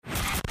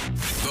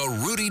The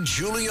Rudy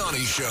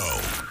Giuliani Show.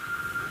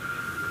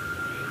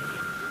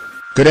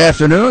 Good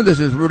afternoon. This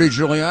is Rudy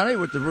Giuliani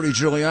with the Rudy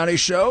Giuliani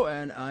Show,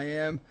 and I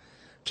am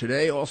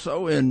today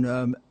also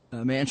in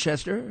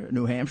Manchester,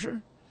 New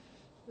Hampshire,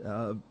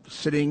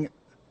 sitting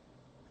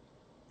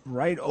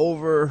right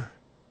over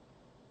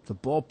the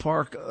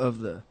ballpark of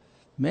the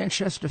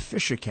Manchester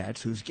Fisher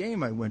Cats, whose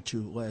game I went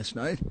to last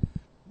night,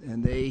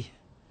 and they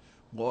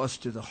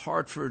lost to the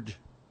Hartford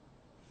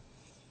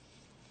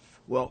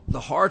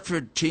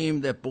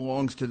team that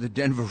belongs to the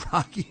Denver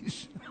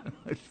Rockies.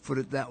 Let's put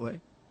it that way.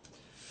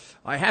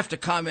 I have to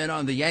comment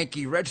on the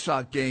Yankee-Red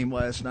Sox game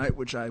last night,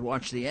 which I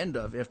watched the end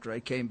of after I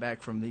came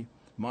back from the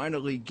minor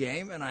league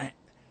game, and I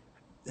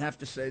have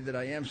to say that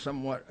I am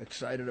somewhat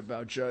excited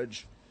about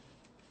Judge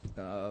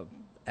on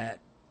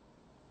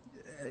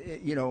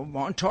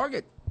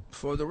target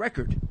for the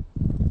record.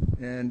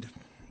 And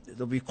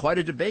there'll be quite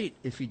a debate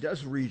if he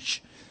does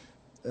reach,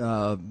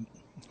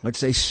 let's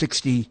say,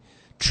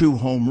 62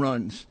 home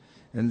runs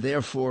and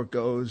therefore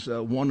goes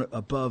one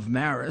above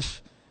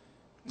Maris.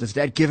 Does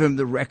that give him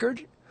the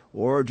record?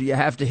 Or do you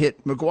have to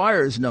hit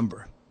McGuire's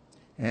number?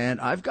 And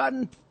I've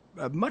gotten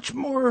a much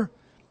more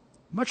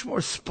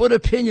split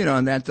opinion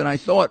on that than I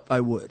thought I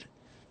would.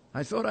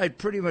 I thought I'd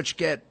pretty much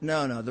get,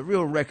 the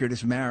real record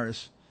is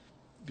Maris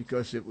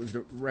because it was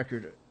the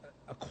record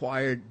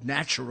acquired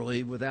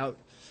naturally without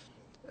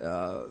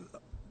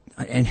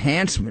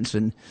enhancements.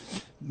 And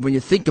when you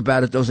think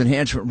about it, those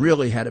enhancements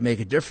really had to make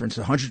a difference.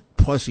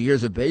 100-plus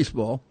years of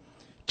baseball,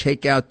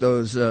 take out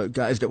those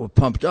guys that were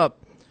pumped up,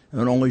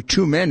 and only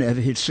two men have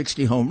hit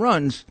 60 home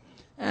runs,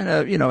 and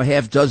a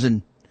half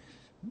dozen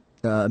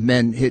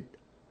men hit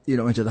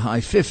into the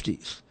high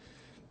 50s.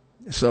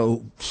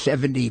 So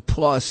 70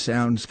 plus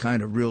sounds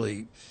kind of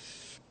really,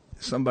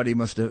 somebody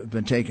must have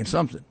been taking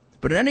something.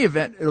 But in any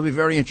event, it'll be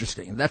very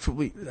interesting. That's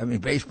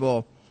what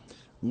baseball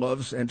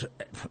loves, and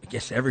I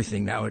guess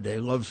everything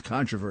nowadays loves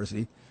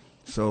controversy.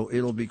 So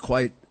it'll be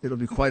quite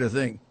a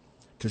thing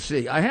to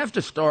see. I have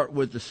to start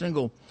with the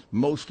single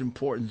most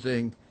important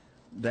thing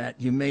that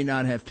you may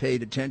not have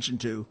paid attention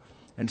to,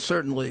 and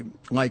certainly,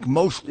 like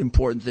most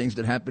important things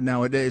that happen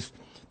nowadays,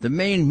 the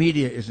main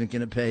media isn't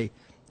going to pay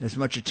as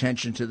much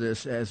attention to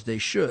this as they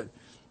should.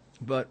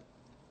 But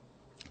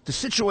the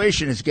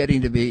situation is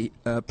getting to be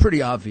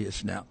pretty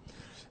obvious now.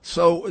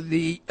 So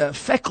the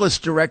feckless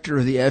director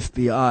of the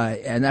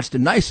FBI, and that's the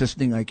nicest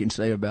thing I can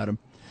say about him,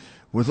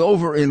 was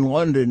over in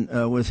London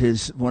with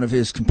one of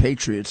his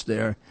compatriots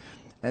there,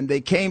 and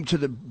they came to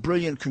the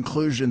brilliant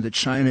conclusion that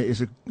China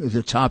is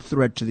a top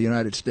threat to the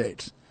United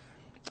States.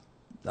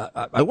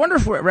 I wonder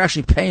if we're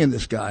actually paying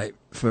this guy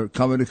for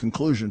coming to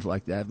conclusions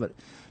like that. But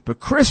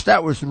Chris,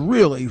 that was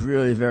really,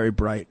 really very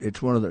bright.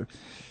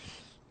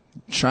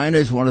 China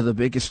is one of the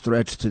biggest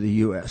threats to the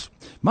U.S.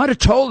 Might have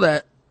told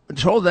that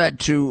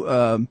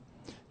to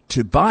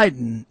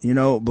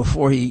Biden,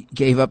 before he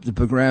gave up the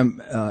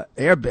Bagram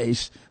air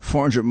base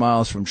 400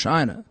 miles from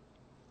China.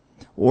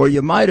 Or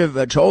you might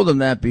have told him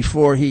that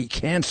before he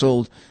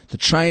canceled the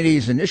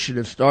Chinese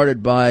initiative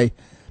started by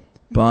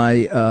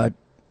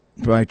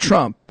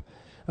Trump.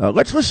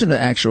 Let's listen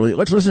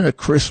to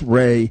Chris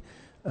Wray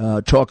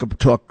talk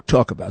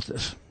about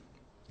this.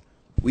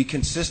 We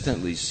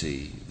consistently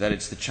see that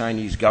it's the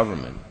Chinese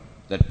government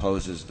that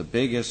poses the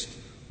biggest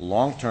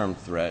long-term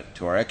threat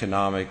to our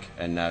economic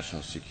and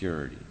national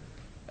security.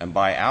 And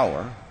by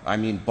our, I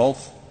mean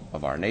both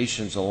of our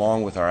nations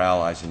along with our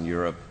allies in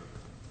Europe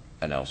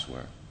and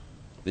elsewhere.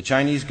 The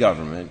Chinese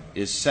government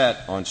is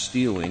set on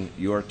stealing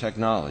your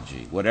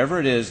technology,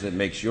 whatever it is that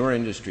makes your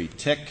industry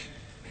tick,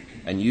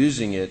 and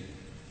using it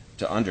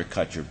to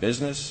undercut your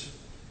business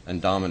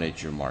and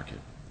dominate your market.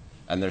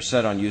 And they're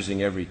set on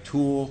using every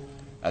tool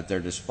at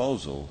their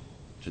disposal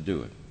to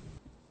do it.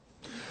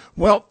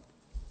 Well,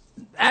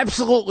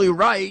 absolutely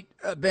right.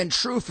 Been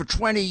true for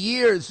 20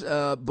 years,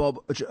 Bob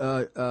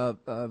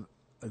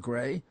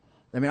Gray.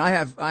 I mean, I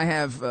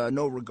have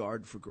no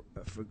regard for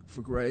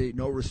Gray,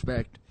 no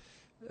respect.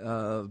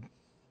 I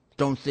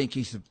think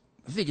he's a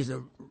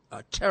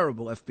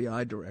terrible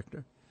FBI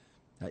director.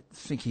 I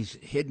think he's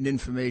hidden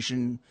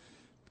information,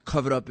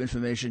 covered up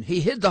information.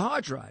 He hid the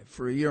hard drive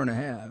for a year and a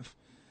half.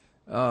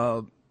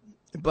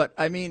 But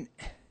I mean,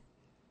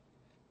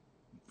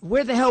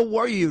 where the hell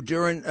were you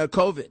during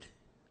COVID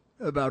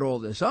about all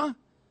this, huh?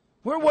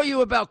 Where were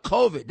you about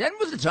COVID? Then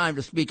was the time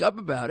to speak up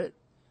about it,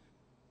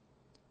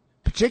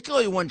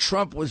 particularly when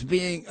Trump was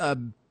being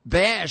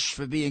bashed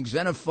for being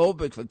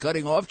xenophobic, for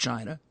cutting off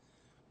China.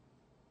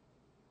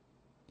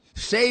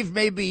 Saved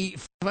maybe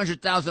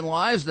 500,000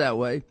 lives that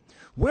way.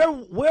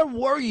 Where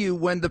were you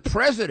when the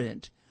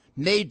president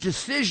made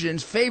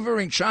decisions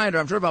favoring China?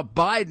 I'm talking about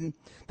Biden,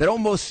 that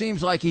almost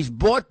seems like he's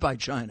bought by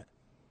China.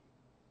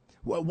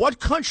 What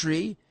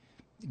country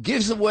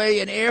gives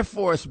away an Air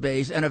Force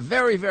base, and a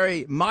very,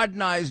 very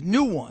modernized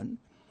new one,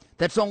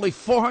 that's only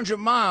 400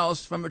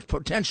 miles from its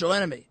potential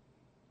enemy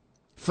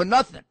for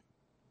nothing,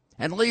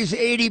 and leaves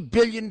 $80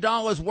 billion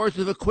worth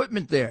of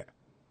equipment there?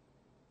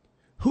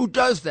 Who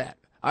does that?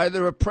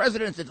 Either a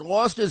president that's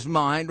lost his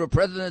mind or a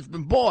president that's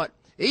been bought.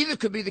 Either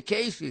could be the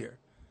case here.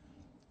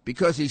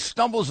 because he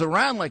stumbles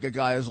around like a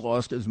guy who's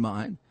lost his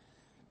mind.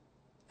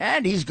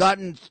 And he's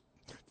gotten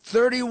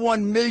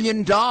 $31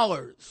 million.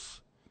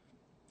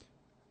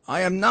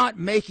 I am not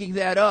making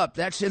that up.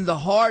 That's in the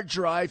hard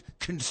drive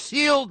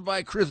concealed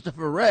by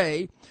Christopher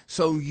Wray,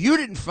 so you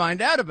didn't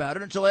find out about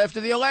it until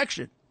after the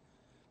election.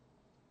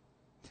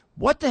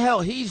 What the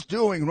hell he's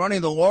doing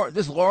running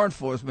this law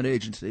enforcement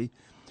agency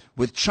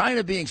with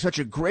China being such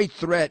a great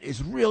threat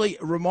is really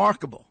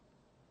remarkable.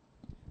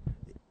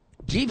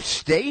 Deep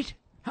state?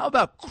 How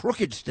about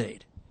crooked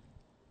state?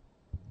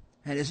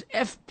 And his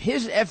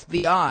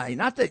FBI,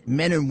 not the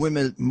men and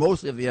women,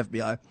 mostly of the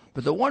FBI,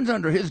 but the ones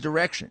under his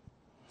direction,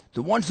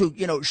 the ones who,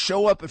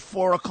 show up at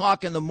 4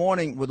 o'clock in the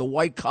morning with a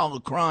white-collar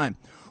crime,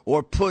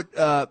 or put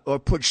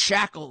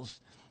shackles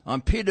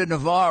on Peter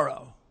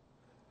Navarro.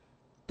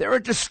 They're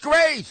a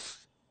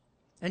disgrace,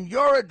 and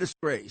you're a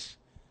disgrace.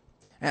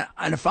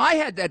 And if I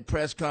had that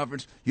press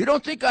conference, you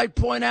don't think I'd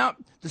point out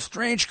the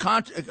strange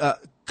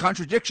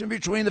contradiction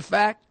between the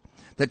fact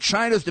that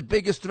China's the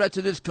biggest threat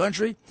to this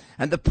country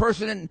and the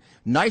person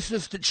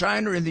nicest to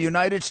China in the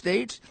United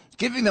States,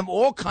 giving them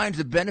all kinds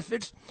of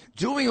benefits,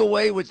 doing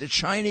away with the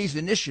Chinese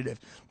initiative.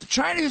 The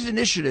Chinese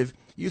initiative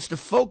used to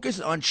focus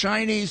on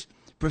Chinese,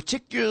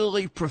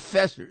 particularly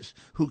professors,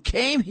 who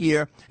came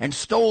here and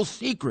stole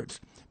secrets.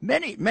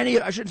 Many,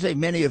 I shouldn't say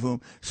many of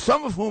whom,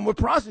 some of whom were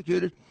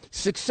prosecuted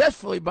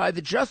successfully by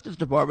the Justice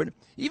Department,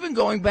 even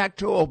going back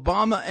to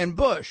Obama and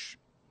Bush.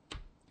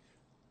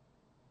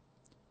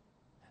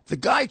 The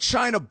guy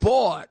China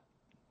bought,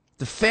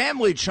 the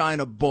family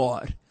China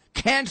bought,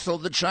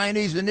 canceled the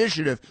Chinese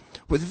initiative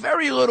with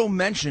very little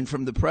mention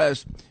from the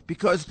press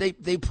because they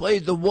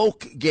played the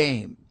woke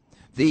game.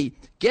 The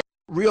get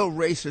real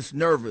racist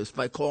nervous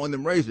by calling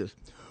them racist.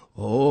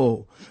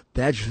 Oh,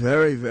 that's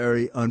very,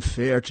 very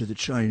unfair to the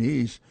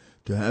Chinese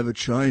to have a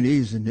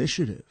Chinese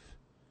initiative.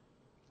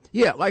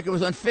 Yeah, like it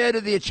was unfair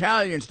to the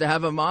Italians to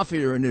have a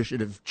mafia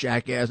initiative,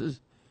 jackasses.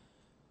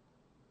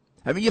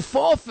 I mean, you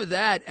fall for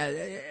that.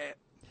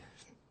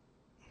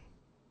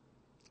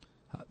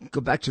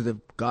 Go back to The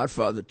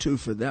Godfather 2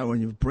 for that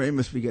one. Your brain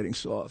must be getting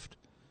soft.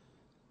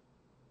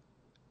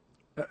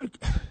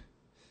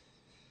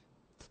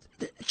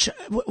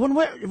 When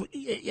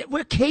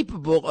we're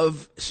capable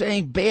of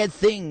saying bad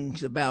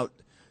things about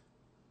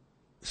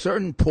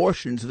certain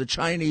portions of the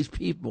Chinese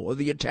people or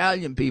the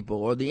Italian people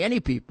or the any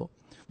people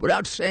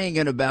without saying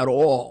it about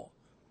all.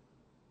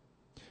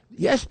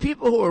 Yes,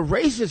 people who are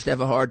racist have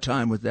a hard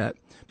time with that,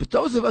 but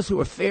those of us who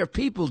are fair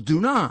people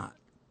do not.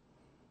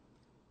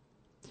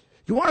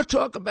 You want to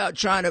talk about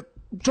China,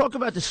 talk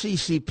about the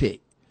CCP.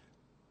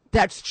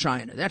 That's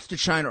China. That's the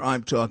China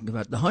I'm talking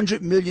about. The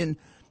 100 million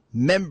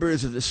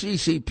members of the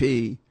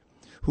CCP,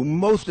 who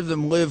most of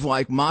them live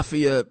like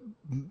mafia,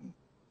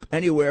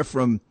 anywhere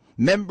from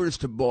members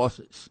to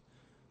bosses.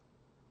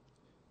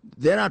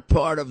 They're not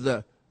part of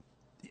the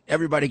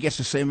everybody gets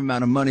the same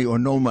amount of money or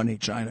no money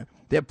China.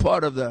 They're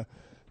part of the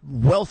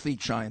wealthy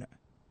China.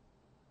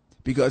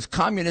 Because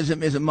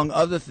communism is, among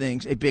other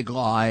things, a big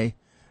lie,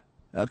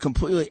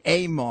 completely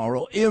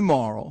amoral,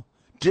 immoral,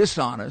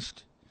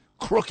 dishonest,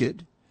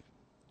 crooked,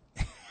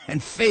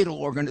 and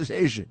fatal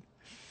organization.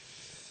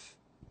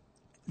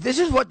 This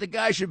is what the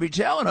guy should be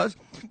telling us.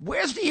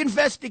 Where's the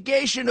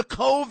investigation of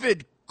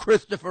COVID,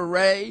 Christopher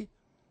Wray?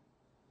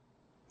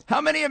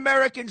 How many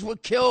Americans were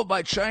killed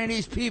by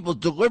Chinese people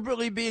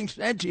deliberately being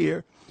sent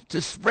here to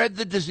spread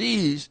the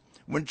disease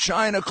when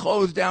China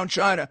closed down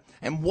China?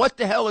 And what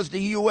the hell is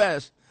the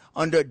U.S.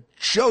 under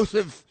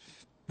Joseph,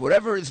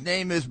 whatever his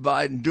name is,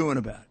 Biden, doing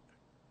about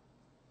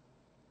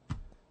it?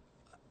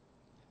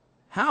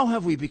 How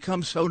have we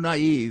become so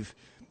naive,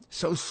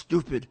 so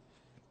stupid,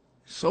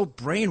 so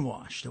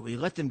brainwashed that we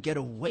let them get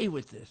away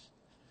with this?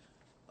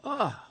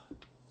 I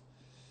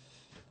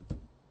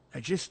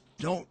just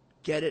don't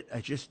get it. I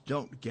just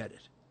don't get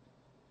it.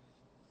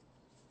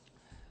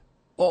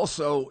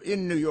 Also,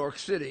 in New York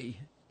City,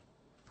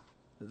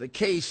 the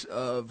case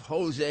of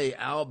Jose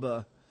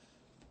Alba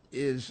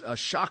is a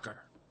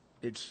shocker.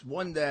 It's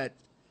one that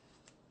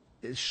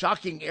is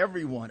shocking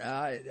everyone.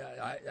 I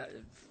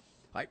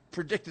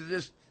predicted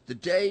this the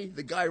day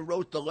the guy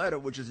wrote the letter,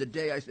 which is the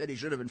day I said he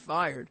should have been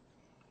fired.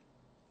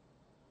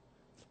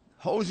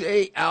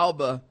 Jose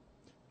Alba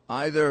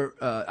either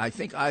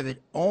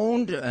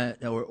owned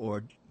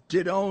or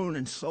did own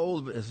and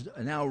sold,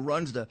 now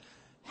runs the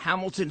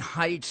Hamilton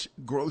Heights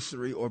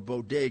grocery or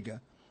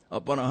bodega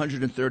up on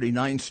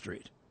 139th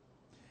Street.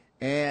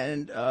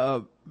 And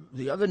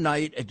the other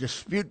night, a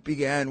dispute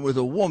began with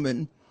a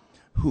woman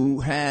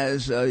who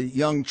has a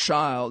young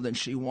child, and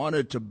she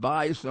wanted to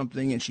buy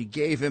something, and she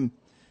gave him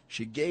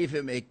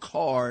a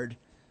card.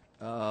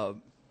 I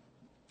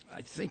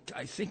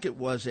think it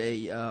was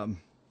like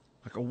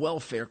a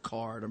welfare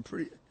card. I'm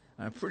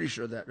pretty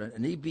sure that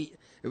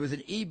it was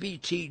an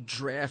EBT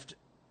draft,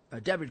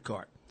 a debit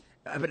card,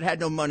 but it had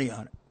no money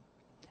on it.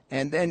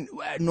 And then,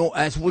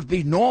 as would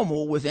be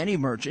normal with any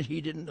merchant,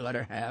 he didn't let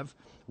her have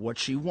what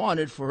she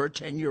wanted for her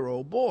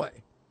 10-year-old boy.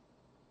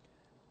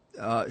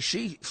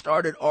 She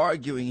started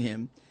arguing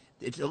him,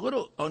 it's a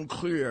little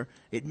unclear.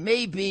 It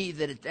may be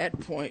that at that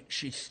point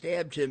she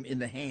stabbed him in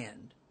the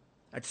hand.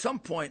 At some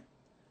point,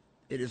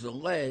 it is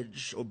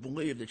alleged or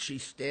believed that she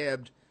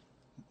stabbed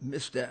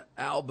Mr.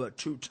 Alba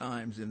 2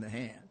 times in the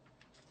hand.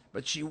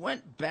 But she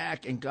went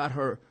back and got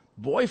her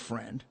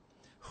boyfriend,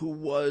 who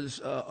was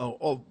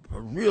a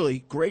really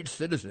great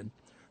citizen.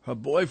 Her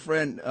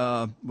boyfriend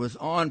was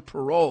on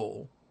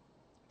parole,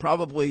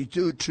 probably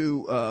due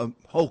to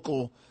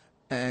Hochul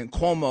and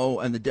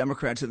Cuomo and the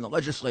Democrats in the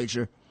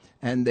legislature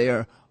and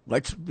their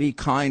 "let's be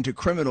kind to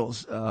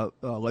criminals"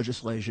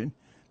 legislation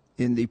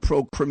in the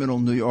pro-criminal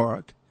New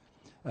York.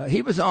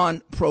 He was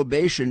on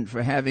probation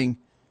for having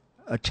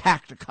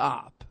attacked a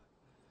cop.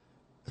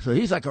 So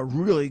he's like a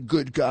really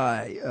good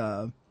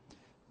guy.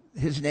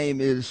 His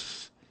name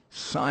is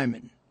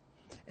Simon.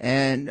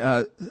 And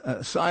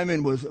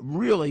Simon was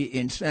really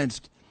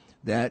incensed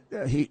that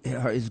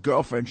his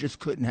girlfriend just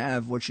couldn't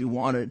have what she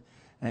wanted,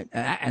 and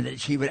that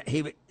she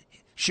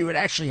would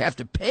actually have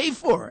to pay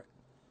for it.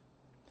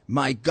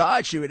 My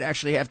God, she would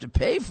actually have to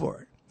pay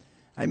for it.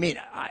 I mean,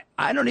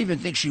 I don't even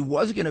think she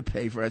was going to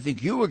pay for it. I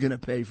think you were going to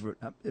pay for it,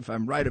 if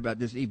I'm right about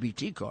this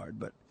EBT card.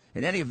 But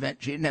in any event,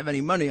 she didn't have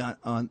any money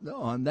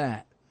on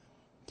that.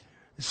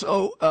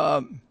 So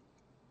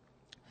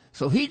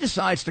so he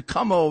decides to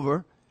come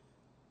over,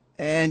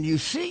 and you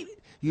see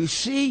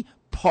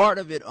part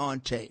of it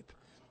on tape.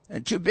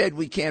 And too bad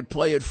we can't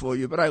play it for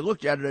you, but I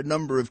looked at it a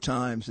number of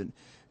times, and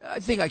I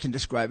think I can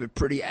describe it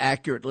pretty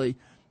accurately.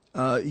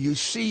 You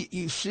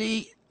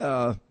see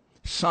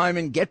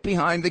Simon get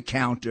behind the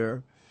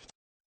counter.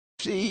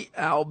 See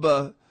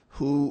Alba,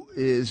 who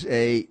is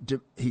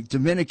he's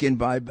Dominican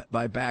by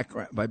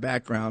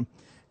background,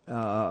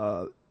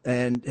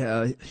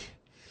 and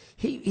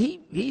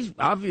he's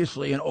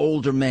obviously an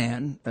older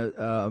man,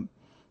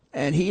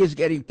 and he is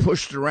getting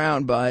pushed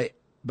around by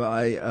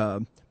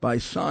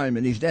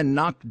Simon. He's then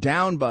knocked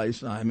down by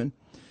Simon.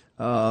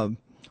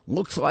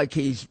 Looks like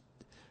he's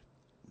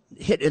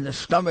hit in the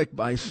stomach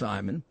by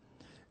Simon,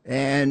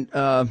 and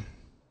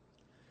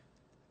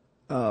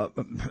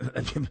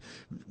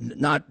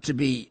not to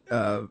be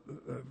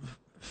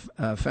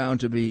found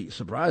to be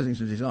surprising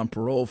since he's on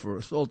parole for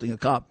assaulting a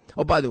cop.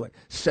 Oh, by the way,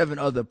 7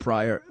 other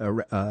prior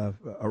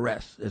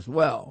arrests as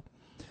well.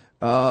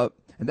 And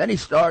then he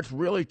starts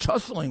really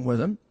tussling with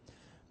him.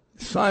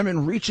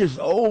 Simon reaches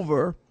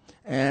over,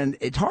 and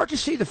it's hard to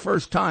see the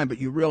first time, but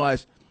you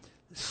realize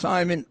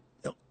it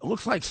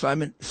looks like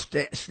Simon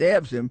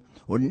stabs him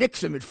or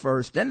nicks him at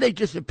first. Then they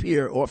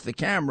disappear off the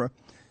camera.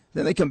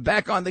 Then they come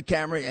back on the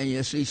camera, and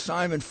you see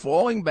Simon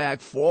falling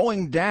back,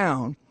 falling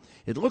down.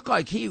 It looked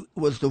like he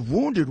was the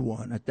wounded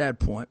one at that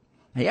point.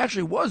 He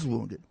actually was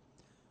wounded.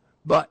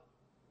 But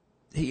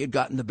he had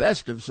gotten the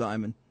best of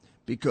Simon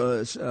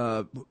because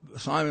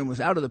Simon was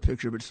out of the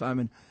picture, but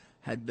Simon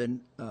had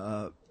been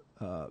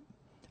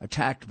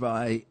attacked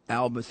by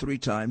Alba 3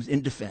 times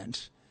in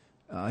defense.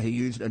 He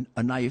used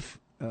a knife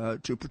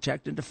to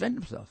protect and defend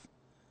himself.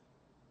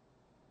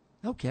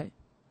 Okay.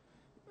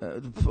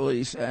 The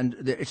police, and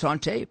it's on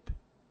tape.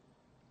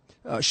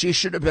 She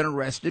should have been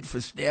arrested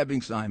for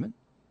stabbing Simon.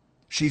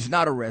 She's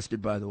not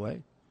arrested, by the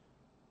way.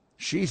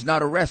 She's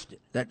not arrested.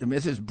 That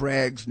Mrs.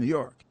 Bragg's, New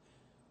York.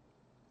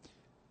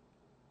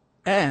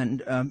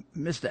 And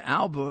Mr.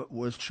 Alba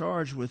was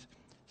charged with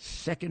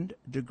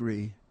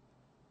 2nd-degree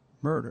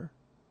murder.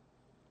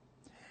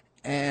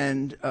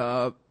 And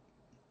our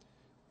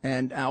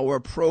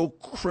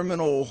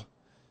pro-criminal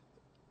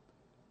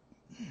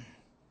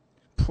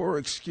poor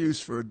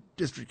excuse for a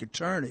district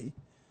attorney,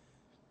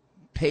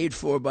 paid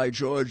for by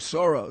George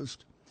Soros,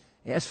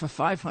 asked for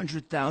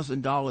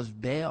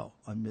 $500,000 bail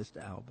on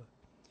Mr. Alba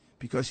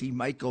because he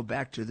might go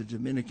back to the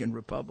Dominican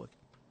Republic.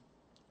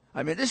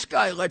 I mean, this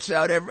guy lets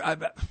out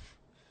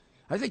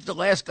I think the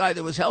last guy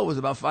that was held was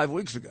about 5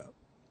 weeks ago.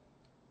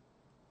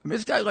 I mean,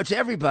 this guy lets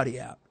everybody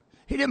out.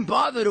 He didn't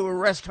bother to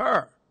arrest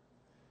her.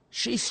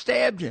 She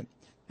stabbed him.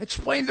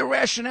 Explain the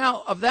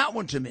rationale of that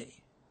one to me.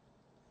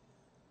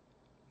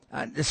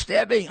 The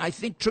stabbing, I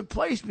think, took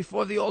place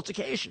before the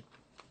altercation.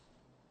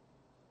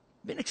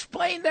 I mean,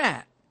 explain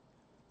that.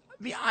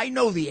 I mean, I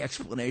know the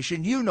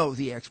explanation. You know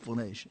the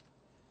explanation.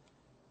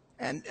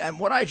 And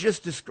what I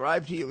just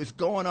described to you is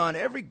going on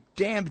every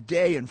damn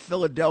day in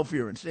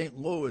Philadelphia and St.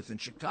 Louis and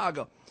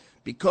Chicago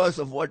because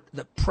of what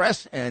the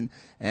press and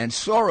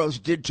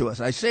Soros did to us.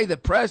 I say the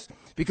press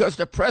because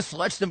the press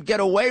lets them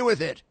get away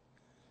with it.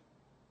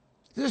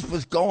 This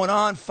was going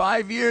on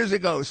 5 years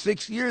ago,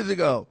 6 years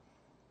ago.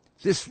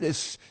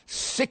 This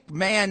sick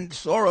man,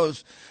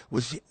 Soros,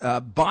 was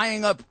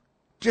buying up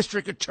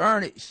district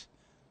attorneys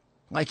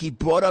like he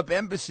bought up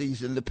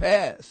embassies in the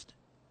past.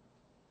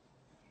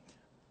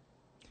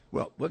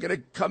 Well, we're going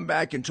to come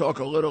back and talk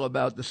a little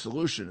about the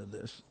solution of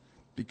this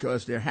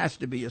because there has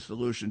to be a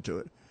solution to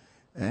it.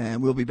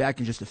 And we'll be back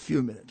in just a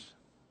few minutes.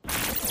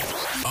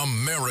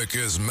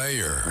 America's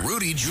Mayor,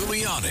 Rudy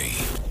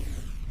Giuliani.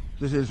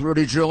 This is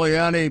Rudy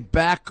Giuliani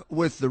back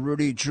with the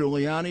Rudy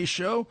Giuliani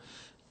Show.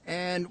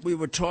 And we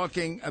were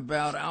talking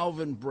about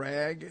Alvin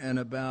Bragg and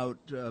about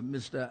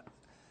Mr.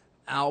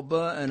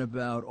 Alba and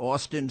about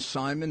Austin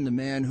Simon, the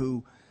man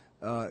who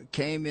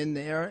came in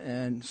there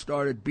and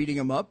started beating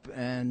him up,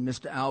 and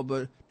Mr.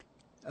 Alba,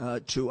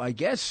 to, I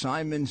guess,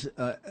 Simon's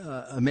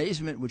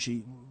amazement,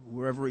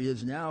 wherever he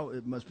is now,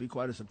 it must be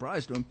quite a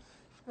surprise to him,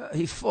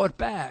 he fought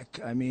back.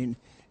 I mean,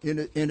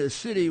 in a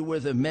city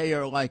with a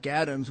mayor like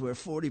Adams, where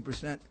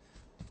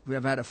we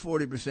have had a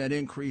 40%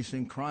 increase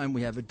in crime,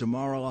 we have a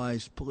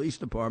demoralized police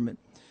department,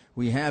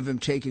 we have him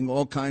taking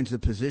all kinds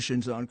of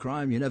positions on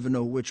crime. You never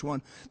know which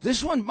one.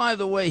 This one, by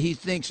the way, he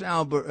thinks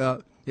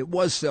Albert, it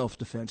was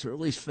self-defense, or at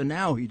least for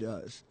now he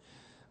does.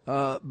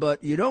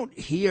 But you don't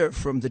hear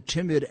from the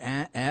timid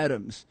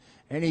Adams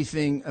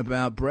anything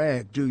about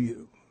Bragg, do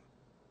you?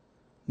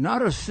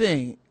 Not a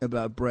thing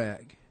about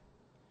Bragg.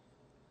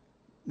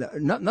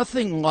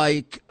 Nothing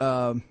like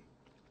a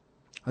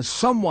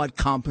somewhat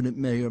competent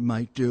mayor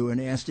might do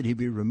and ask that he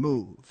be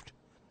removed.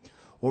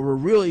 Or a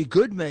really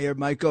good mayor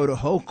might go to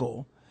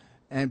Hochul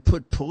and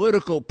put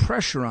political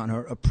pressure on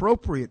her,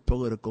 appropriate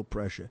political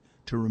pressure,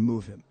 to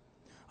remove him.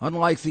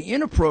 Unlike the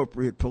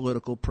inappropriate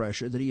political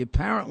pressure that he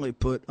apparently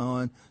put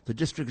on the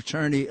district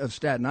attorney of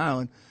Staten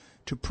Island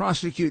to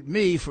prosecute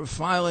me for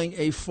filing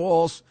a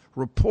false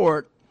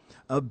report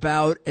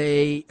about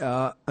an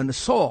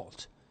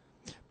assault.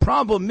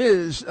 Problem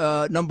is,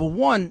 number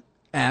one,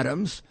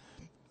 Adams,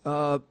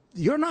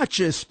 you're not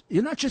just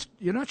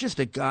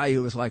a guy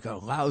who is like a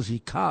lousy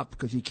cop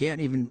because you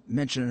can't even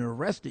mention an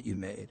arrest that you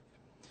made.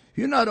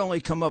 You not only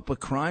come up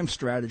with crime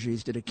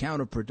strategies that are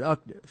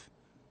counterproductive,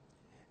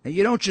 and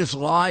you don't just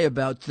lie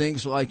about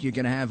things like you're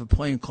going to have a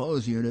plain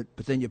clothes unit,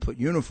 but then you put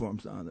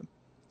uniforms on them.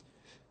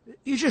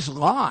 You just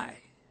lie.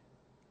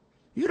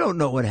 You don't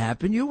know what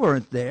happened. You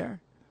weren't there.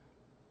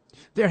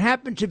 There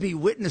happened to be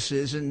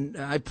witnesses, and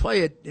I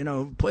played it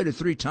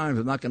 3 times.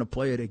 I'm not going to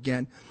play it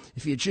again.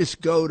 If you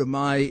just go to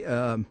my,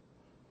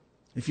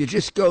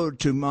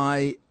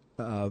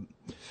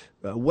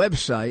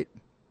 website,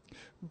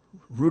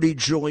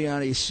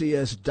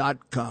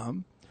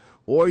 rudygiulianics.com,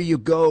 or you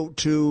go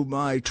to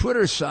my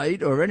Twitter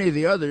site or any of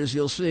the others,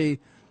 you'll see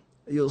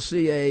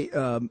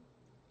an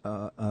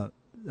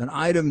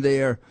item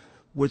there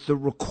with the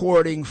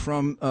recording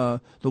from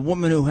the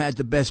woman who had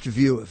the best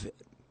view of it,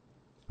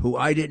 who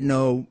I didn't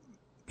know,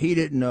 he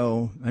didn't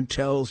know, and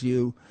tells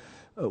you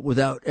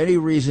without any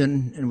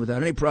reason and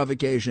without any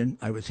provocation,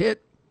 I was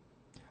hit.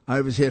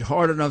 I was hit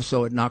hard enough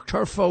so it knocked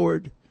her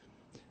forward.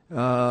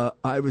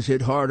 I was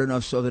hit hard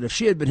enough so that if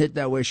she had been hit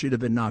that way, she'd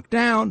have been knocked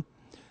down.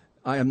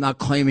 I am not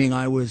claiming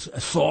I was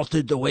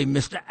assaulted the way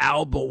Mr.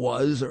 Alba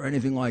was or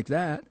anything like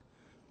that.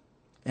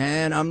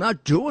 And I'm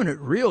not doing it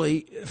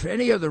really for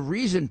any other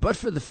reason but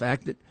for the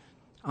fact that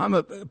I'm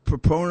a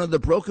proponent of the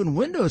broken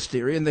windows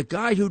theory. And the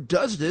guy who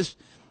does this,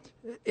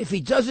 if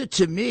he does it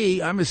to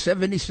me, I'm a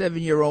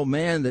 77-year-old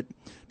man that,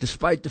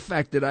 despite the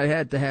fact that I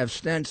had to have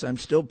stents, I'm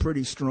still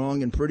pretty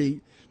strong and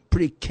pretty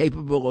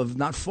capable of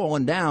not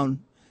falling down.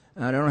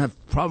 I don't have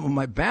a problem with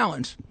my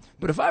balance.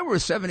 But if I were a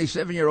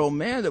 77-year-old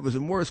man that was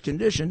in worse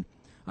condition,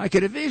 I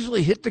could have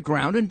easily hit the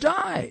ground and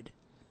died.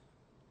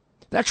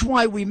 That's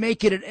why we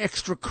make it an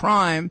extra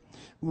crime,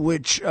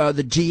 which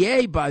the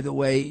DA, by the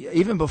way,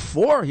 even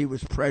before he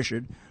was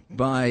pressured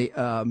by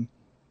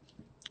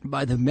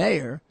the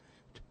mayor,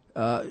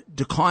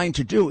 declined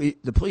to do.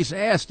 The police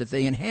asked that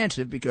they enhance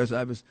it because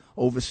I was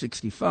over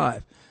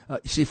 65. You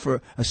see,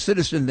 for a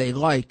citizen they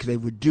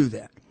would do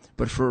that.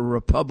 But for a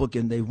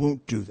Republican, they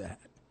won't do that.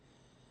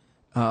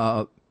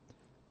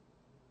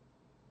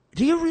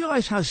 Do you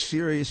realize how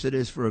serious it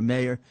is for a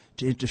mayor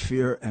to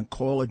interfere and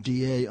call a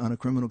DA on a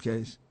criminal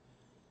case?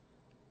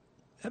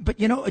 But,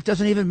 it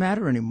doesn't even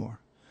matter anymore.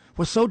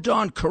 We're so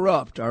darn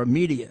corrupt, our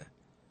media.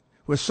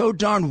 We're so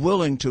darn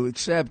willing to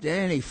accept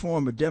any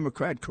form of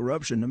Democrat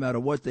corruption, no matter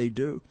what they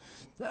do.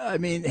 I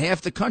mean,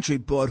 half the country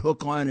bought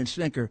hook, line, and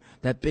sinker,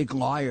 that big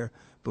liar,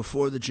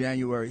 before the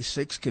January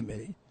 6th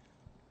committee.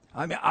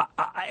 I mean,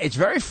 it's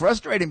very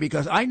frustrating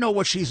because I know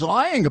what she's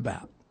lying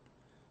about.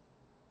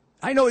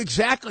 I know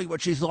exactly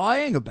what she's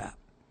lying about.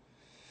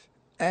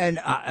 And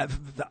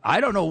I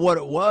don't know what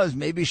it was.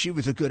 Maybe she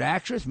was a good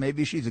actress.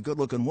 Maybe she's a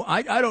good-looking woman.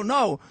 I don't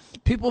know.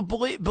 People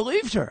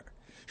believed her.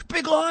 She's a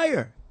big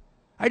liar.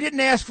 I didn't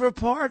ask for a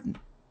pardon.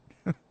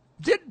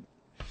 Didn't.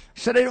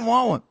 Said I didn't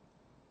want one.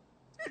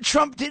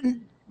 Trump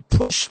didn't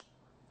push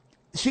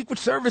Secret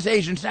Service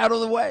agents out of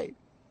the way.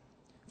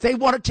 They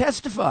want to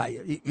testify.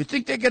 You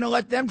think they're going to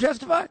let them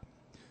testify?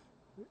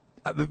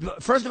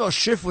 First of all,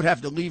 Schiff would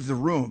have to leave the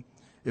room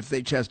if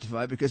they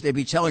testify because they'd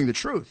be telling the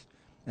truth.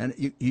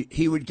 And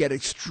he would get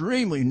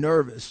extremely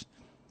nervous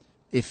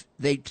if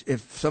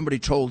somebody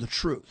told the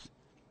truth.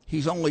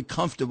 He's only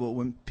comfortable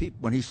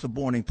when he's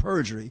suborning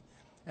perjury,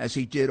 as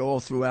he did all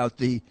throughout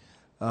the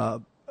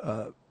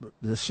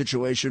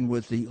situation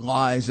with the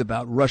lies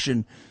about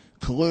Russian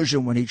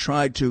collusion when he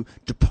tried to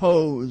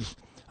depose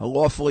a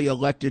lawfully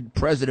elected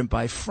president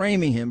by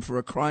framing him for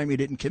a crime he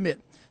didn't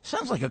commit.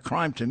 Sounds like a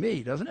crime to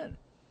me, doesn't it?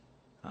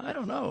 I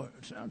don't know.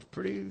 It sounds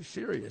pretty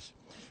serious.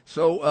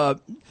 So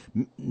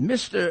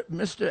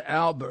Mr.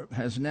 Albert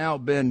has now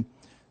been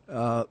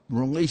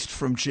released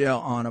from jail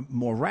on a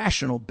more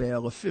rational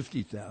bail of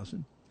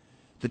 $50,000.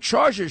 The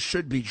charges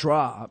should be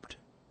dropped.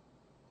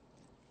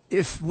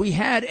 If we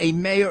had a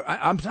mayor,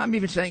 I'm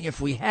even saying if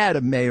we had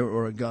a mayor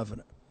or a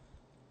governor,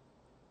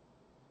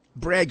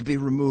 Bragg be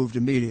removed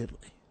immediately.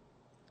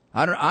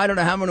 I don't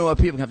know how many more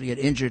people have to get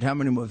injured, how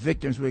many more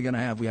victims we're going to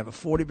have. We have a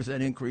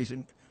 40% increase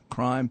in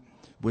crime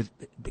with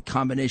the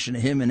combination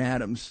of him and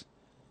Adams.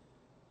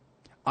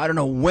 I don't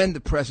know when the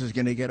press is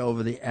going to get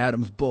over the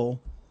Adams bull.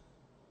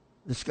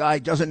 This guy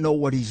doesn't know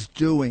what he's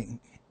doing.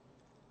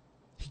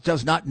 He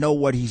does not know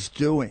what he's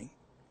doing.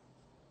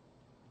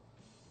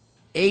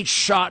 8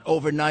 shot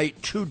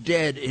overnight, 2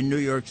 dead in New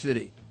York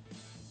City.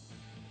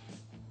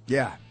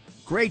 Yeah.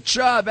 Great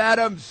job,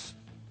 Adams.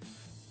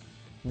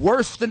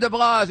 Worse than de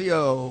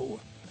Blasio.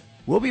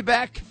 We'll be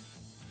back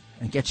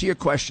and get to your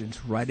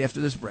questions right after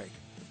this break.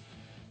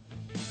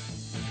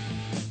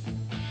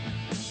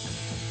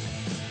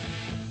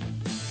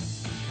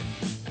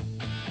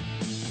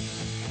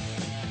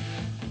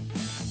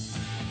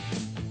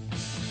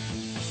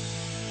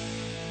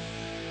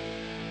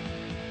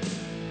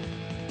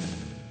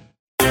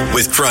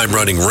 With crime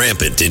running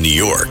rampant in New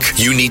York,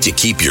 you need to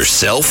keep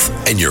yourself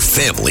and your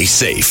family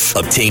safe.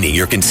 Obtaining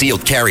your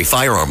concealed carry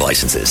firearm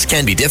licenses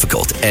can be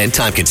difficult and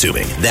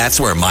time-consuming. That's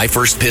where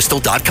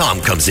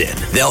MyFirstPistol.com comes in.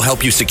 They'll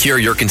help you secure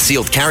your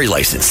concealed carry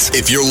license.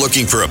 If you're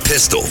looking for a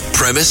pistol,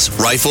 premise,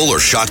 rifle, or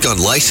shotgun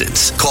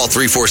license, call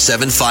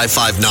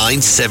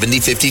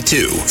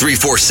 347-559-7052.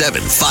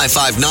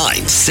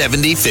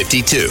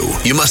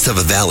 347-559-7052. You must have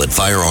a valid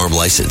firearm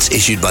license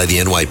issued by the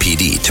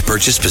NYPD to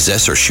purchase,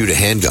 possess, or shoot a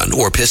handgun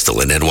or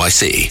pistol in NYC.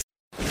 The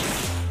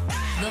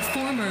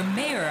former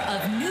mayor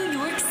of New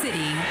York City,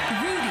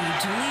 Rudy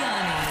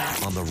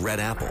Giuliani. On the Red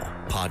Apple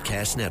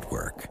Podcast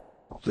Network.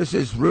 This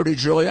is Rudy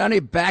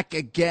Giuliani back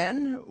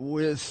again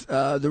with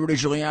the Rudy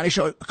Giuliani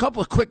Show. A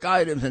couple of quick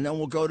items, and then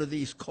we'll go to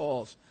these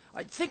calls.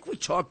 I think we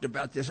talked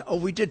about this. Oh,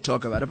 we did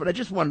talk about it, but I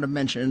just wanted to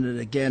mention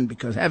it again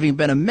because having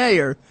been a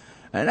mayor,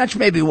 and that's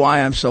maybe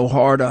why I'm so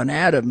hard on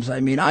Adams. I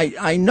mean,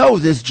 I know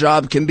this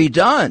job can be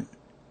done.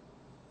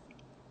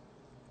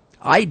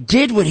 I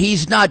did what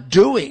he's not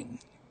doing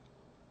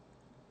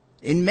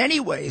in many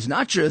ways,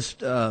 not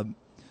just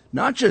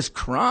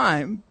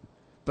crime,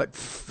 but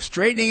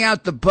straightening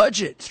out the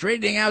budget,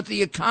 straightening out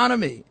the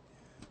economy,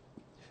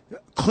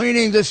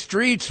 cleaning the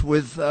streets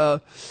with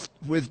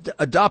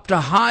Adopt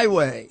a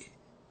Highway,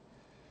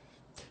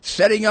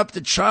 setting up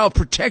the Child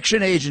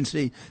Protection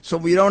Agency so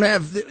we don't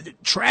have the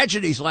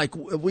tragedies like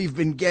we've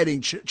been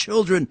getting,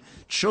 children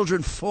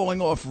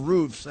falling off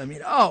roofs. I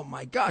mean, oh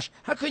my gosh,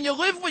 how can you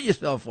live with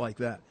yourself like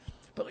that?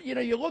 But, you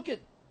know, you look at,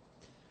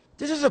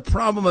 this is a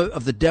problem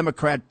of the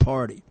Democrat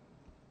Party.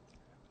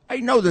 I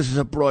know this is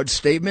a broad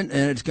statement,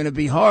 and it's going to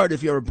be hard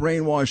if you're a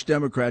brainwashed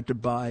Democrat to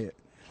buy it.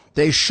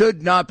 They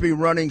should not be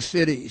running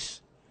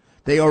cities.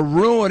 They are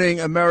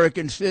ruining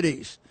American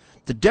cities.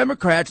 The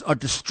Democrats are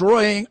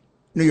destroying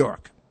New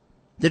York.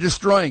 They're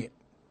destroying it.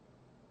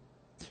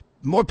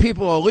 More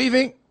people are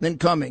leaving than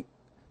coming.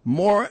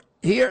 More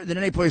here than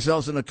any place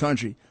else in the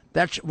country.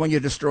 That's when you're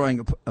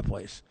destroying a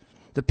place.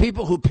 The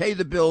people who pay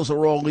the bills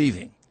are all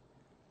leaving.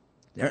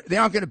 They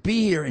aren't going to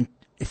be here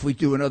if we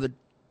do another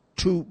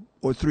 2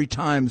 or 3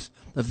 times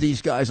of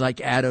these guys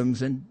like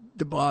Adams and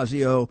de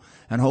Blasio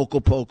and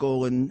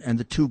Hochul and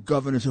the 2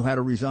 governors who had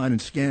to resign in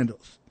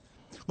scandals.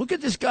 Look at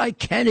this guy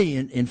Kenny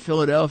in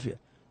Philadelphia.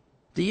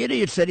 The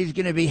idiot said he's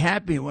going to be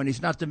happy when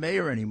he's not the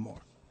mayor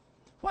anymore.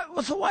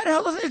 So why the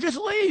hell doesn't he just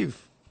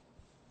leave?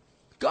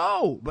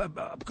 Go.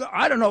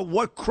 I don't know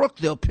what crook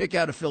they'll pick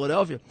out of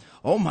Philadelphia.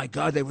 Oh, my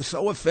God, they were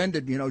so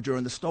offended,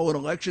 during the stolen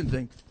election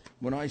thing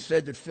when I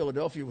said that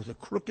Philadelphia was a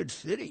crooked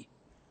city.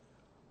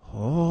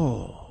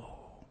 Oh,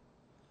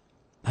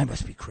 I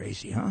must be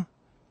crazy, huh?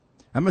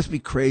 I must be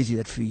crazy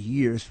that for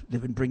years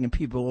they've been bringing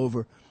people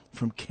over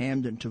from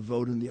Camden to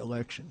vote in the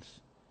elections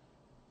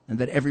and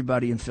that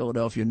everybody in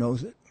Philadelphia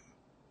knows it.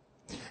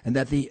 And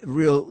that the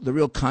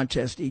real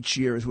contest each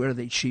year is whether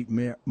they cheat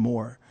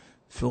more,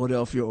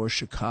 Philadelphia or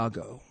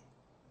Chicago.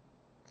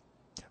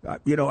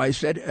 I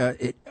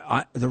said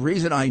the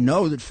reason I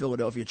know that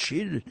Philadelphia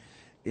cheated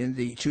in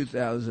the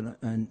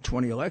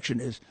 2020 election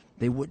is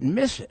they wouldn't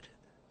miss it.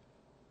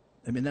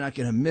 I mean, they're not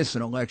going to miss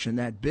an election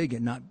that big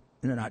and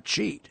not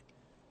cheat.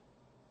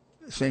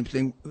 Same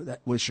thing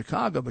with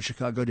Chicago, but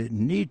Chicago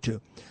didn't need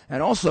to.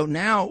 And also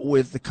now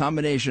with the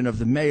combination of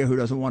the mayor who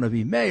doesn't want to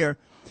be mayor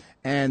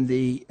and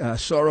the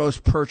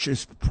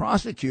Soros-purchased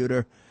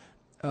prosecutor,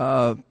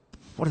 what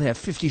do they have,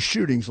 50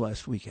 shootings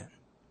last weekend?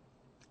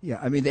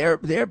 Yeah, I mean,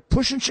 they're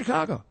pushing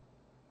Chicago.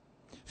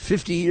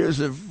 50 years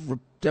of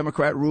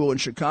Democrat rule in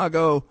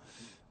Chicago.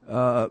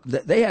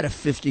 They had a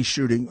 50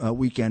 shooting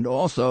weekend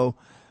also,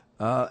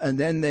 and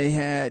then they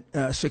had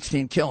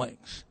 16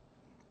 killings.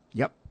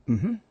 Yep.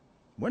 Mm-hmm.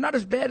 We're not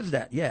as bad as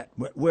that yet.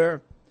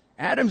 Where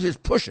Adams is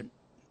pushing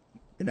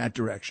in that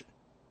direction.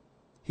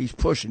 He's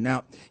pushing.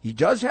 Now, he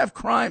does have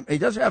crime. He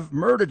does have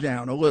murder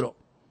down a little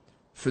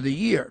for the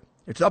year.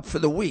 It's up for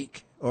the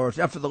week, or it's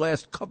up for the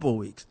last couple of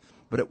weeks.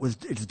 But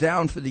it's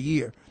down for the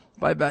year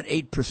by about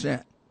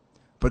 8%.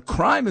 But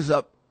crime is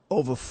up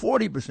over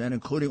 40%,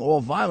 including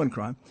all violent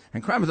crime,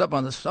 and crime is up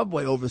on the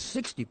subway over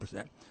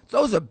 60%.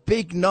 Those are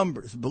big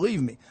numbers,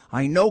 believe me.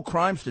 I know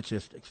crime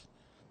statistics.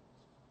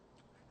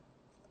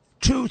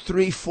 2,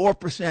 3,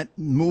 4%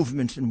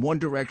 movements in one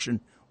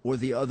direction or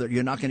the other,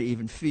 you're not going to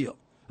even feel.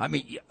 I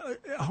mean,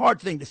 a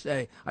hard thing to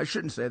say. I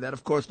shouldn't say that.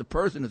 Of course, the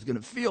person is going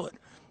to feel it,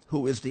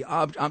 who is the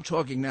object. I'm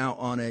talking now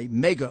on a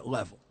mega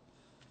level.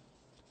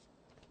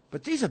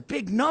 But these are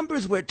big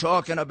numbers we're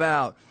talking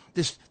about.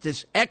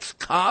 This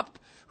ex-cop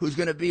who's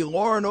going to be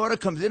law and order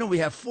comes in, and we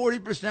have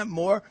 40%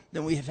 more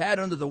than we have had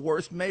under the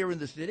worst mayor in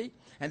the city,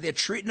 and they're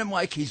treating him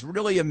like he's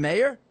really a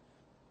mayor?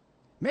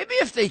 Maybe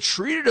if they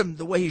treated him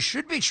the way he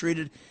should be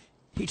treated,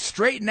 he'd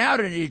straighten out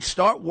and he'd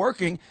start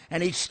working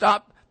and he'd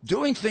stop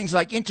doing things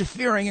like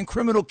interfering in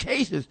criminal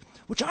cases,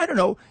 which, I don't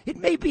know, it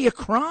may be a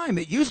crime.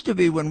 It used to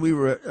be when we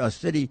were a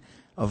city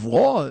of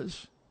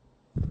laws.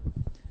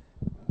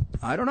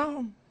 I don't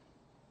know.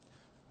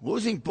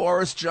 Losing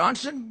Boris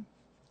Johnson?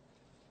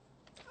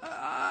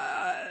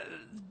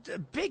 A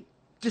big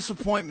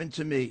disappointment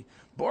to me.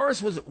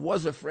 Boris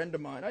was a friend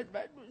of mine.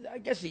 I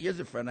guess he is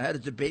a friend. I had a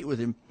debate with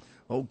him,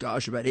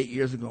 about 8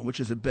 years ago, which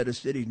is a better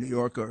city, New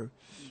York or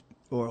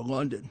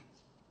London.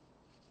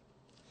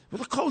 It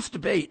was a close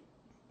debate,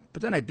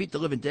 but then I beat the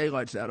living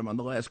daylights out of him on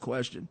the last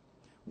question.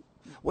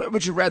 Where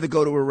would you rather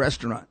go to a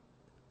restaurant,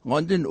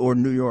 London or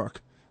New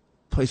York?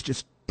 Place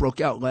just broke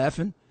out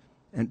laughing,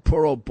 and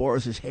poor old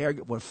Boris's hair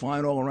went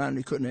flying all around, and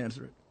he couldn't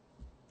answer it.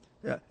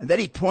 Yeah. And then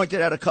he pointed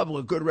out a couple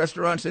of good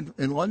restaurants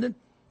in London.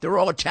 They were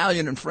all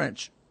Italian and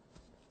French.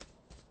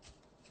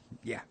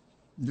 Yeah,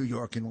 New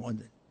York and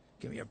London.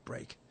 Give me a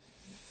break.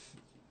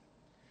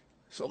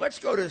 So let's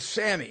go to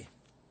Sammy.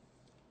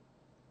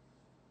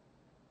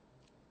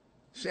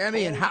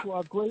 Sammy and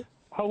how?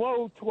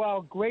 Hello to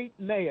our great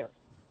mayor.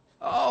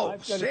 Oh,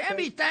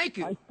 Sammy, thank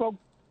you. I spoke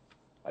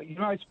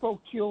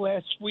to you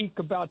last week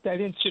about that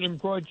incident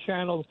Broad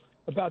Channel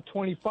about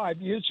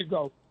 25 years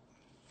ago,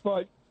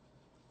 but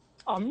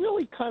I'm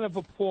really kind of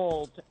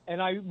appalled,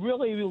 and I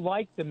really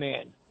like the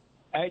man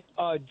at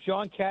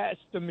John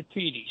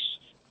Catsimatidis,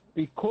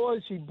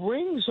 because he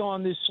brings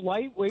on this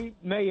lightweight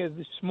mayor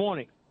this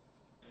morning,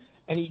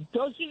 and he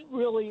doesn't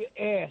really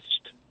ask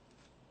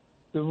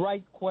the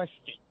right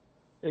question.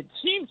 It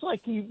seems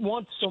like he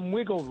wants some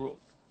wiggle room,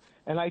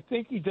 and I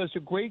think he does a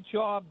great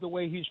job the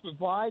way he's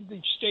revived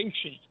the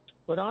station.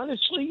 But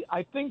honestly,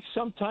 I think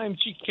sometimes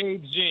he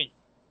caves in.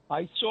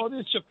 I saw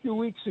this a few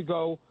weeks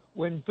ago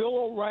when Bill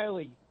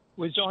O'Reilly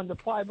was on the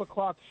 5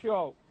 o'clock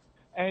show,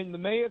 and the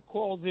mayor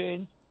called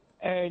in,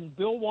 and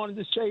Bill wanted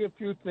to say a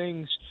few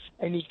things,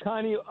 and he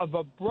kind of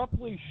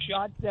abruptly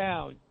shot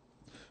down.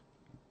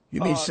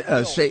 You mean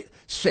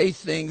say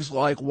things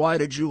like, why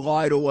did you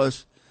lie to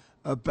us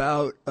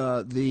about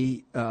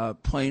the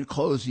plain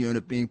clothes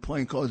unit being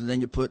plain clothes, and then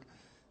you put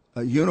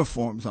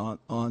uniforms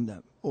on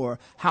them? Or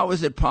how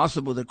is it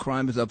possible that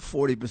crime is up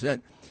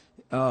 40%?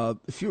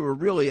 If you were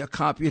really a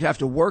cop, you'd have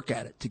to work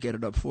at it to get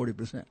it up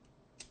 40%.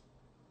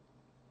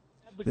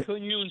 The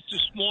news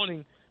this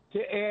morning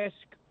to ask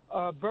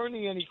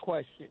Bernie any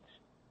questions.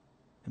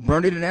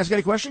 Bernie didn't ask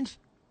any questions?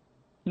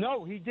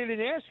 No, he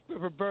didn't ask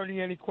for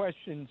Bernie any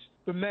questions,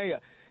 the mayor.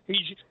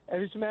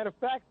 As a matter of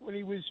fact, when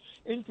he was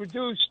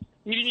introduced,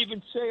 he didn't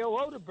even say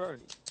hello to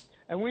Bernie.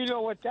 And we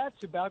know what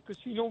that's about,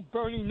 because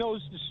Bernie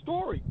knows the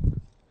story.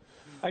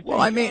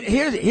 Well, I mean,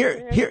 here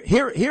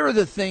are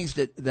the things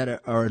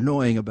that are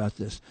annoying about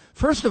this.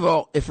 First of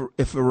all, if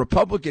a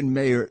Republican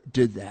mayor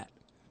did that,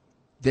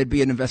 there'd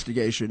be an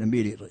investigation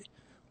immediately,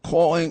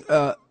 calling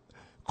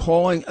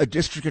a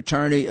district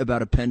attorney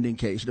about a pending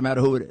case, no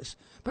matter who it is.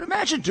 But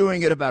imagine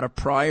doing it about a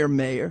prior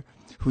mayor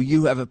who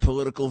you have a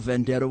political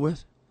vendetta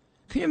with.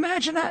 Can you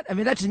imagine that? I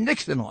mean, that's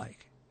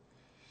Nixon-like.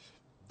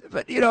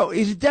 But,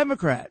 he's a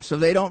Democrat, so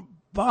they don't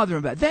bother him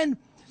about it. Then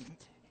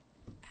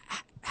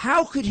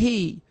how could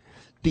he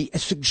be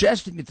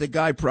suggesting that the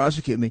guy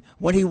prosecute me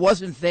when he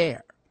wasn't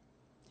there?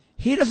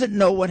 He doesn't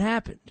know what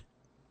happened.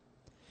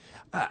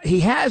 He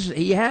has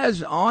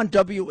on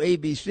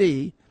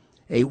WABC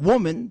a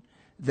woman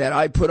that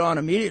I put on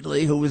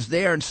immediately who was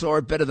there and saw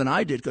it better than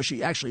I did, because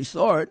she actually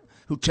saw it,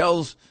 who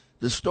tells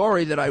the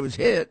story that I was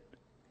hit.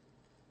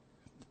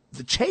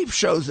 The tape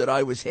shows that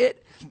I was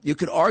hit. You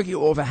could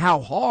argue over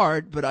how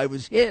hard, but I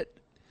was hit.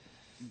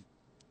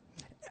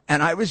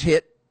 And I was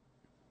hit,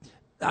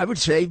 I would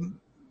say,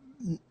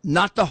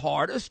 not the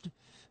hardest,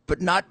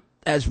 but not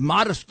as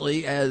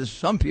modestly as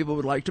some people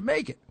would like to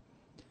make it.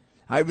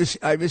 I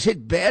was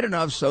hit bad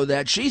enough so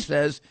that she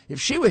says if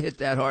she were hit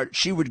that hard,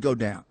 she would go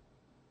down.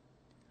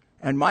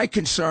 And my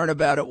concern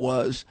about it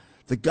was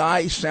the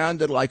guy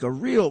sounded like a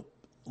real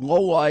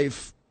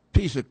low-life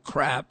piece of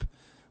crap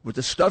with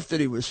the stuff that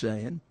he was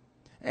saying,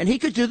 and he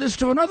could do this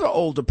to another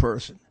older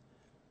person.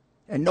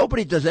 And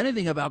nobody does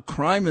anything about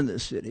crime in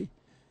this city.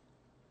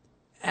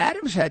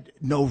 Adams had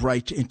no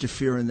right to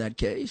interfere in that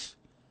case.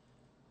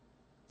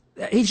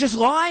 He's just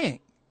lying.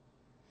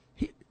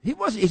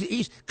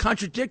 He's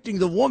contradicting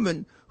the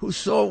woman who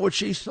saw what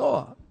she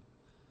saw.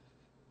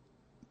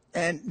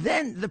 And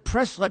then the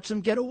press lets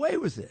him get away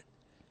with it.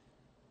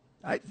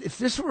 If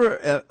this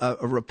were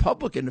a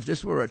Republican, if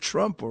this were a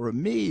Trump or a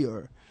me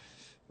or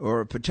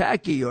a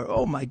Pataki, or,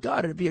 oh my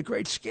God, it'd be a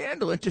great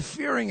scandal,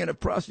 interfering in a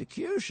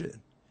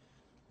prosecution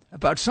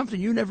about something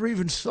you never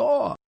even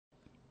saw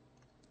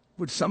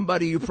with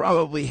somebody you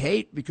probably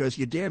hate because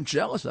you're damn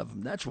jealous of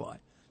him. That's why.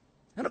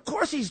 And of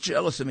course he's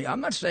jealous of me.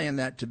 I'm not saying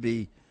that to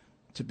be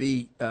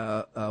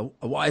a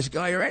wise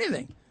guy or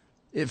anything.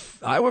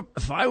 If I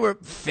were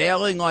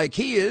failing like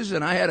he is,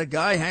 and I had a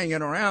guy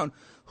hanging around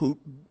who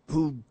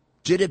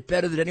did it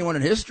better than anyone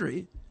in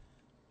history,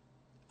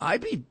 I'd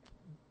be.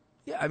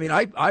 Yeah, I mean,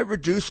 I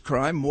reduce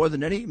crime more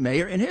than any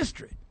mayor in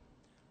history.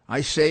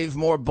 I save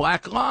more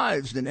black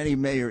lives than any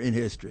mayor in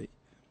history.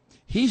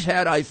 He's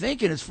had, I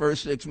think, in his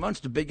first 6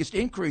 months, the biggest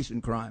increase in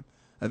crime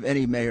of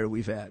any mayor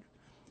we've had.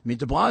 I mean,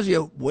 de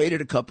Blasio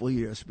waited a couple of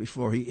years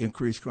before he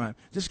increased crime.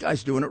 This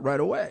guy's doing it right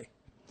away.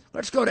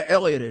 Let's go to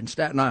Elliot in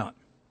Staten Island.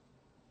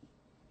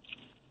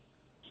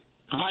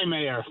 Hi,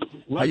 Mayor.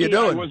 Lucky How you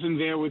doing? I wasn't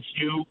there with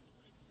you.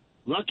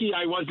 Lucky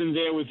I wasn't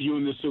there with you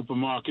in the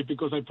supermarket,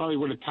 because I probably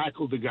would have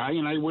tackled the guy,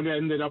 and I would have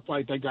ended up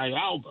like that guy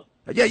Alba.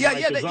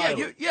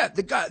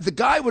 The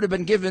guy would have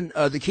been given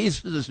the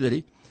keys to the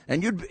city,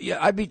 and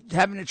I'd be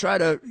having to try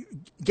to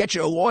get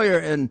you a lawyer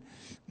and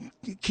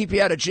keep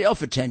you out of jail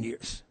for 10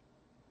 years.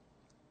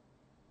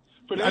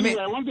 But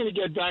anyway, I wanted to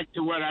get back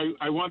to what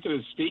I wanted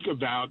to speak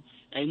about,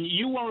 and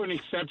you are an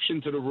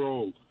exception to the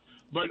rule.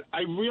 But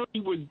I really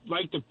would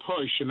like to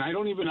push, and I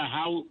don't even know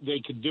how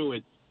they could do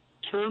it,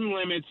 term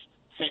limits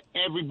for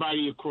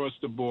everybody across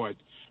the board.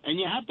 And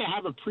you have to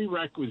have a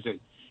prerequisite.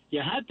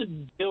 You had to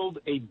build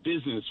a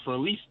business for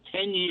at least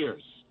 10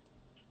 years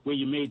where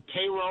you made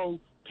payroll,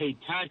 paid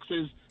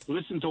taxes,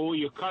 listened to all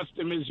your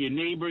customers, your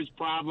neighbors'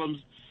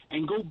 problems,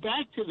 and go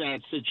back to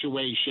that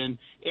situation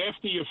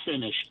after you're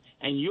finished.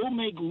 And you'll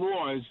make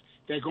laws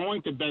that are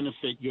going to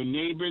benefit your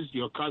neighbors,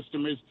 your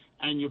customers,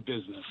 and your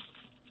business.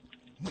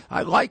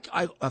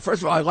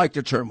 First of all, I like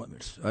the term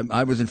limits.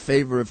 I was in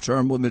favor of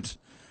term limits.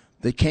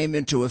 They came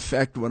into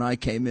effect when I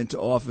came into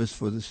office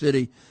for the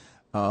city,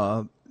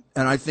 and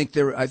I think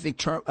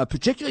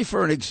particularly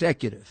for an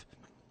executive,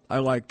 I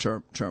like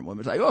term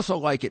limits. I also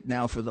like it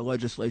now for the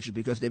legislature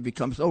because they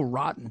become so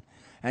rotten,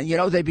 and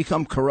they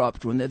become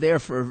corrupt when they're there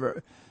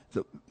for.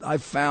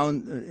 I've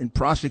found in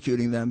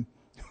prosecuting them,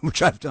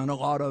 which I've done a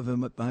lot of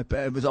them.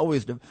 It was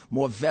always the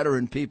more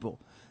veteran people.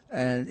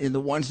 And in the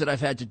ones that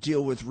I've had to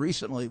deal with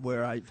recently,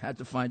 where I've had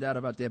to find out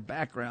about their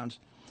backgrounds,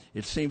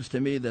 it seems to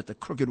me that the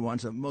crooked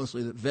ones are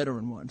mostly the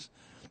veteran ones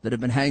that have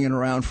been hanging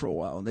around for a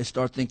while, and they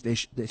start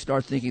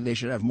thinking they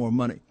should have more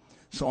money.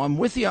 So I'm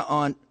with you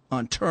on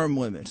term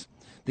limits.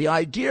 The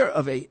idea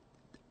of a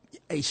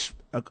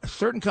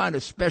certain kind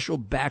of special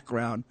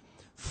background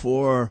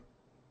for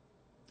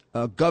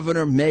a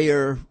governor,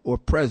 mayor, or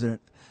president,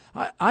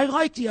 I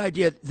like the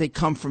idea that they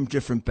come from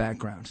different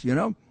backgrounds.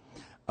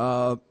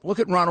 Look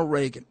at Ronald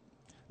Reagan.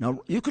 Now,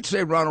 you could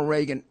say Ronald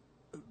Reagan,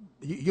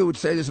 you would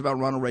say this about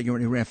Ronald Reagan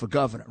when he ran for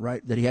governor,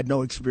 right? That he had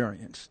no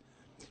experience.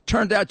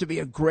 Turned out to be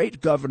a great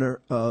governor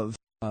of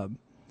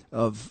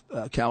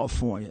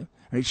California,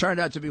 and he turned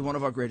out to be one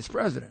of our greatest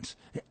presidents,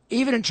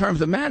 even in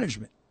terms of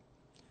management.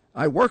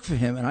 I work for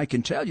him, and I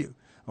can tell you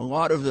a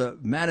lot of the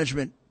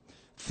management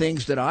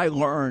things that I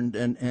learned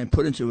and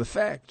put into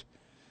effect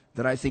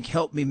that I think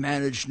helped me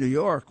manage New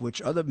York,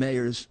 which other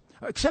mayors,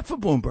 except for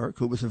Bloomberg,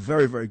 who was a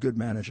very, very good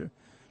manager,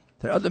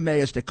 that other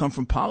mayors that come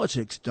from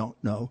politics don't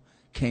know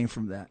came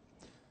from that.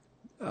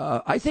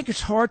 I think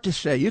it's hard to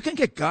say. You can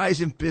get guys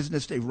in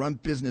business, they run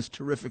business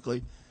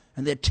terrifically,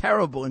 and they're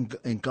terrible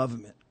in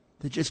government.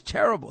 They're just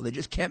terrible. They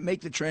just can't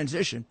make the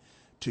transition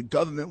to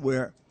government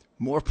where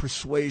more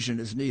persuasion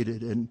is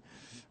needed. And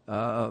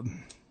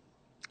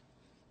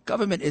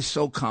government is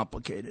so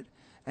complicated,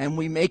 and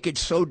we make it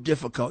so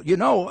difficult.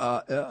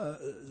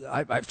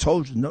 I've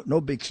told you,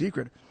 no big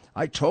secret,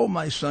 I told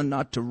my son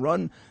not to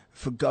run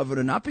for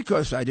governor, not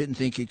because I didn't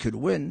think he could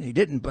win. He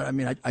didn't, but I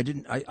mean,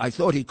 I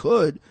thought he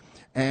could,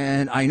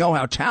 and I know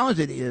how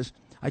talented he is.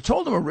 I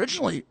told him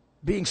originally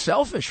being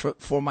selfish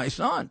for my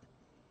son.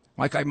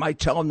 Like I might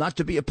tell him not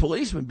to be a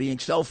policeman, being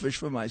selfish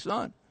for my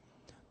son.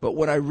 But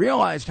when I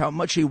realized how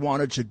much he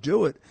wanted to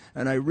do it,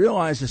 and I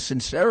realized the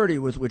sincerity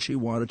with which he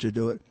wanted to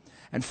do it,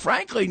 and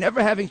frankly,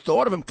 never having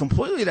thought of him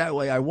completely that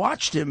way, I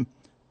watched him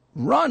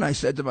run. I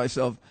said to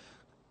myself,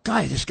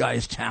 this guy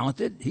is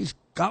talented. He's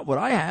got what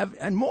I have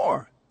and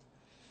more.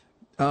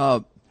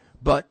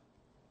 But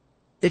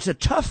it's a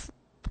tough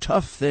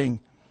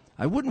thing.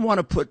 I wouldn't want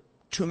to put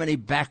too many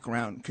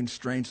background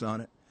constraints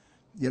on it.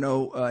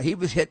 He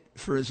was hit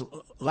for his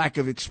lack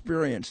of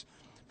experience.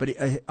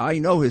 But I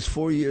know his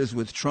 4 years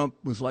with Trump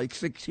was like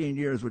 16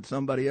 years with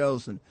somebody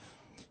else. And,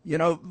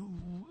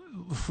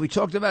 if we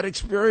talked about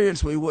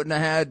experience, we wouldn't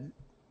have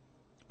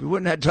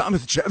had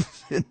Thomas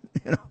Jefferson,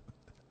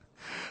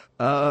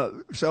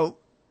 So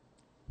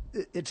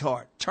it's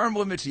hard. Term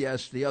limits,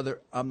 yes. The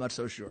other, I'm not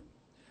so sure.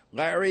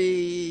 Larry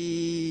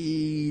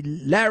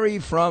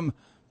from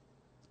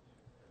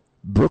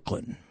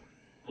Brooklyn.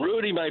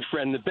 Rudy, my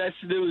friend, the best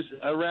news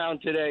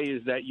around today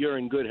is that you're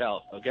in good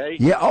health, okay?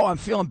 Yeah, I'm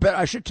feeling better.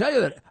 I should tell you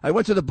that. I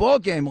went to the ball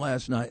game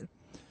last night.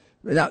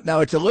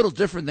 Now it's a little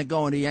different than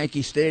going to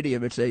Yankee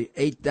Stadium. It's a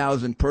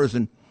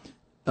 8,000-person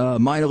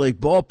minor league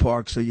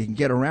ballpark, so you can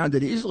get around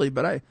it easily.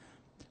 But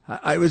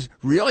I was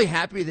really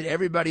happy that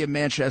everybody in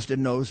Manchester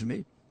knows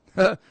me.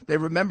 They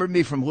remember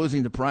me from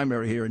losing the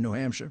primary here in New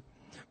Hampshire.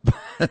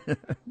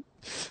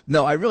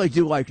 No, I really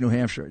do like New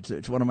Hampshire.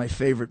 It's one of my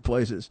favorite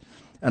places.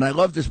 And I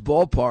love this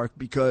ballpark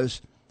because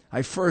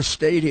I first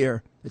stayed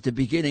here at the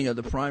beginning of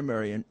the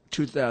primary in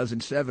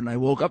 2007. I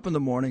woke up in the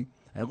morning,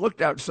 I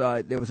looked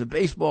outside, there was a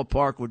baseball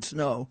park with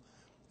snow,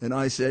 and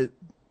I said,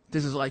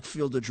 this is like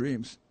Field of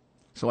Dreams.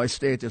 So I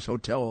stay at this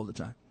hotel all the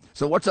time.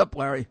 So what's up,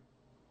 Larry?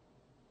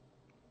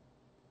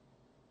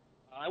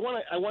 I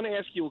want to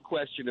ask you a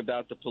question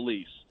about the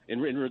police in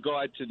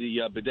regard to the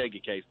Bodega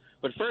case.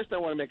 But first I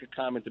want to make a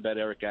comment about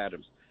Eric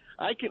Adams.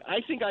 I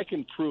think I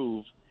can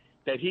prove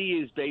that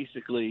he is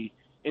basically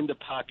in the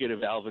pocket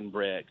of Alvin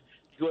Bragg.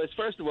 Because,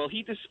 first of all,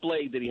 he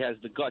displayed that he has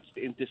the guts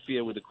to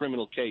interfere with a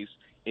criminal case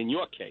in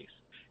your case.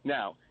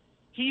 Now,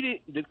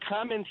 the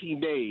comment he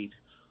made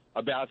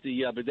about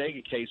the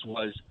Bodega case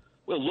was,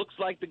 well, looks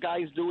like the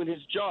guy's doing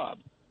his job.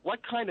 What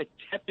kind of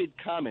tepid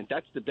comment?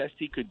 That's the best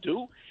he could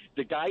do?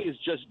 The guy is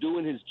just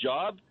doing his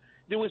job?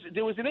 There was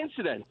an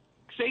incident.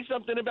 Say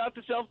something about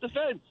the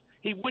self-defense.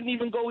 He wouldn't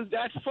even go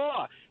that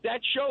far. That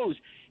shows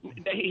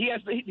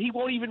he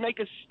won't even make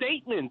a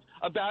statement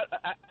about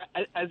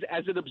as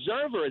an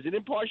observer, as an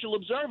impartial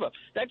observer.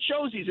 That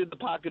shows he's in the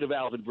pocket of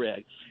Alvin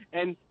Bragg.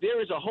 And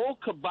there is a whole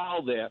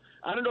cabal there.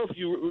 I don't know if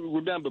you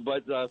remember,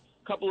 but a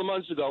couple of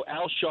months ago,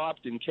 Al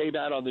Sharpton came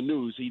out on the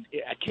news. He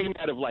came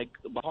out of like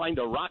behind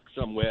a rock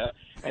somewhere,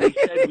 and he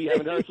said we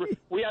haven't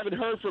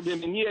heard from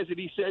him in years. And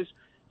he says,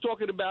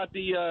 talking about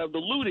the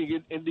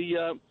looting in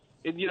the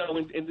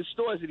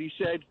stores, and he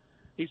said.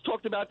 He's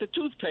talked about the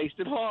toothpaste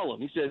in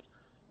Harlem.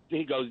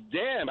 He goes,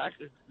 damn,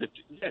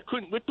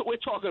 we're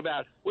talking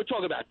about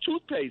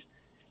toothpaste.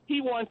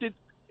 He wanted,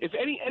 if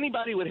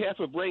anybody with half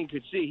a brain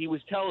could see, he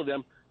was telling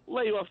them,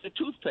 lay off the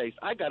toothpaste.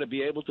 I got to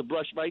be able to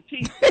brush my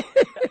teeth.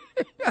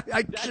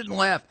 I shouldn't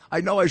laugh. I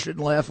know I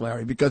shouldn't laugh,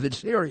 Larry, because it's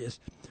serious.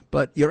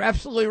 But you're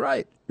absolutely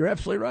right. You're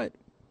absolutely right.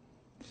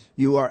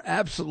 You are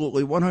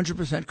absolutely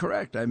 100%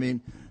 correct. I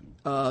mean,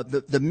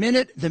 the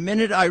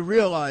minute I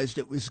realized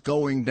it was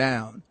going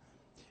down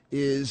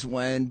is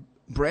when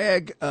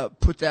Bragg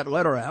put that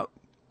letter out,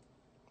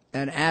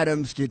 and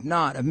Adams did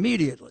not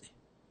immediately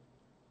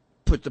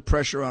put the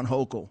pressure on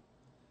Hochul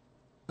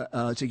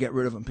to get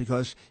rid of him,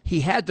 because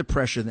he had the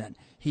pressure then.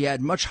 He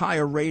had much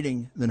higher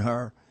rating than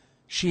her.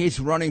 She's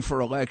running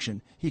for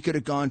election. He could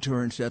have gone to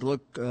her and said,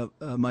 look,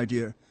 my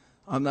dear,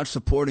 I'm not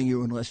supporting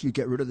you unless you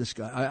get rid of this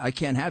guy. I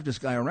can't have this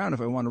guy around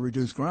if I want to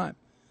reduce crime.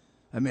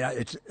 I mean,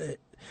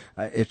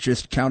 it's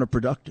just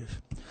counterproductive.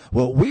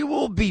 Well, we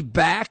will be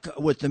back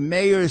with the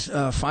mayor's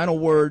final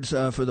words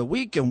for the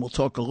week, and we'll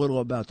talk a little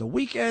about the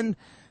weekend.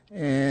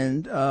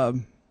 And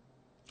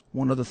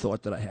one other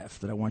thought that I have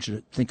that I want you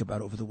to think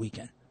about over the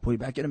weekend. We'll be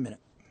back in a minute.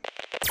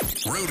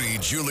 Rudy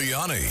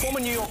Giuliani.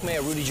 Former New York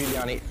Mayor Rudy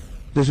Giuliani.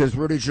 This is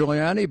Rudy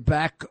Giuliani,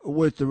 back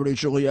with the Rudy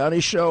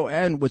Giuliani Show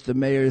and with the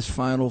mayor's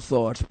final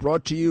thoughts,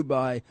 brought to you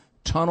by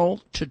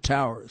Tunnel to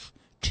Towers,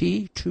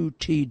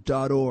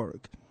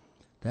 T2T.org.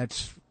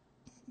 That's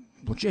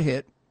what you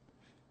hit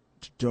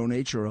to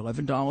donate your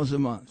 $11 a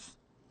month.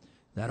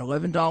 That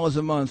 $11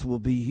 a month will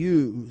be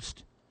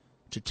used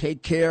to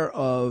take care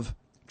of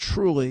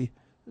truly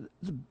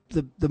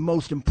the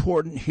most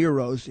important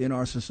heroes in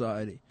our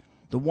society,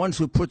 the ones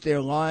who put their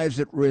lives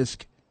at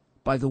risk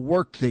by the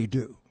work they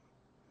do,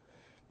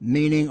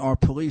 meaning our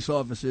police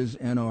officers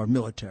and our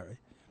military.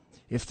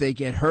 If they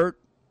get hurt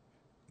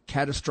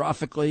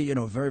catastrophically,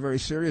 very, very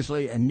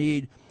seriously, and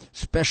need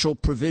special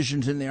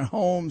provisions in their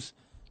homes,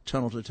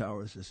 Tunnel to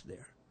Towers is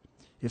there.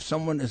 If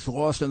someone is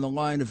lost in the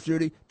line of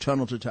duty,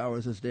 Tunnel to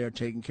Towers is there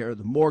taking care of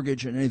the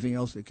mortgage and anything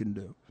else they can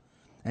do.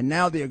 And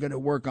now they're going to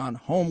work on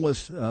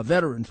homeless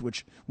veterans,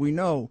 which we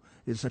know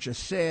is such a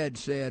sad,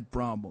 sad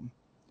problem.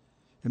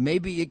 And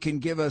maybe it can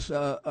give us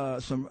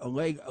a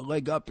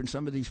leg up in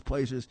some of these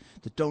places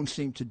that don't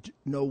seem to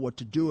know what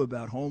to do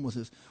about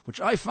homelessness, which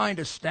I find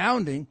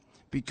astounding,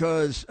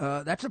 because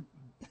that's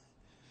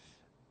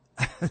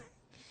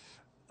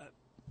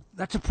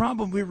a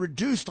problem we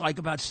reduced like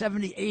about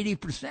 70,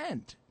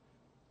 80%.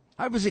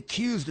 I was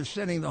accused of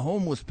sending the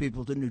homeless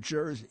people to New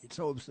Jersey. It's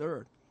so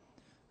absurd.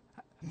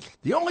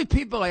 The only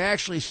people I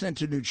actually sent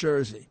to New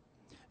Jersey,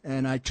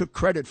 and I took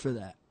credit for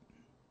that,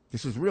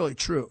 this is really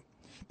true.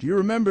 Do you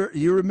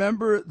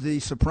remember The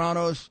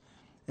Sopranos?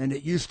 And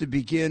it used to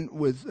begin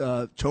with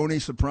Tony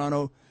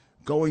Soprano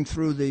going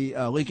through the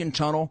Lincoln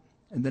Tunnel,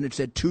 and then it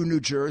said to New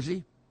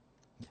Jersey.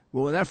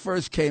 Well, when that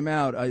first came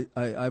out,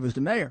 I was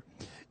the mayor,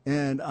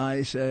 and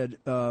I said,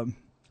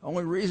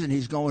 only reason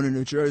he's going to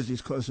New Jersey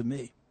is because of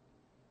me.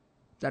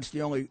 That's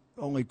the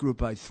only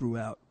group I threw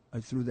out. I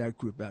threw that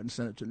group out and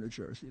sent it to New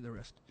Jersey. The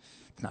rest,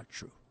 it's not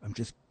true.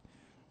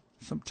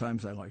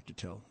 Sometimes I like to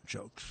tell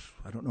jokes.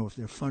 I don't know if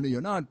they're funny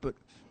or not, but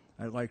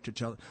I like to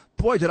tell.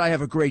 Boy, did I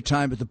have a great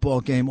time at the ball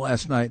game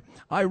last night.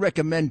 I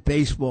recommend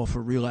baseball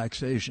for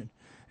relaxation.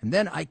 And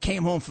then I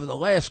came home for the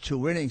last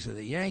 2 innings of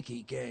the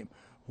Yankee game.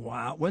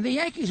 Wow. When the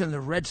Yankees and the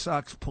Red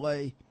Sox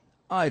play,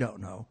 I don't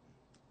know.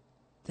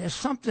 There's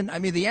something. I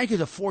mean, the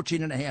Yankees are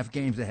 14 and a half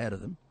games ahead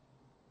of them.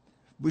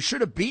 We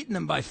should have beaten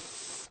them by,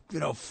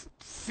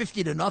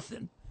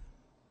 50-0.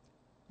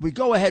 We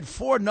go ahead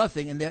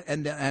 4-0,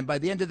 and by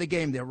the end of the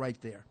game, they're right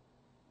there.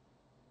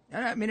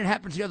 And I mean, it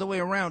happens the other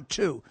way around,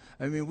 too.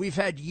 I mean, we've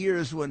had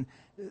years when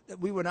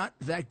we were not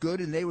that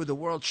good, and they were the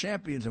world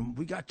champions, and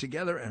we got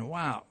together, and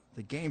wow,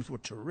 the games were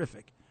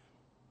terrific.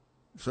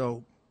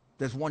 So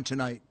there's one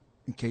tonight,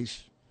 in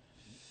case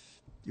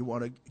you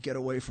want to get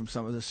away from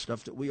some of this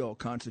stuff that we all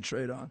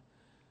concentrate on.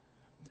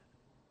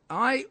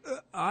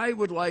 I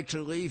would like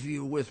to leave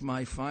you with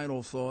my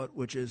final thought,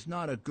 which is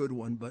not a good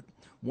one, but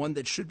one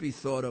that should be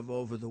thought of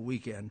over the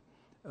weekend.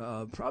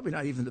 Probably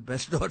not even the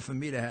best thought for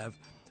me to have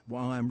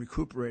while I'm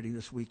recuperating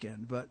this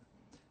weekend, but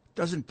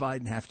doesn't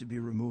Biden have to be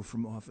removed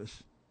from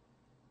office?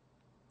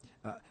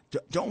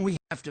 Don't we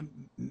have to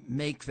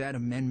make that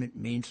amendment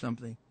mean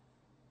something?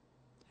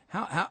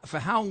 For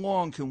how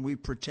long can we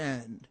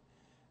pretend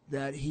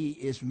that he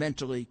is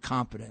mentally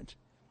competent?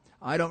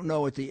 I don't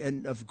know at the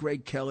end of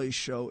Greg Kelly's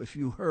show if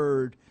you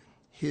heard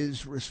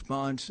his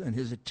response and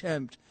his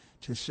attempt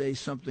to say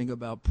something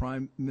about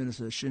Prime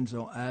Minister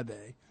Shinzo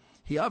Abe.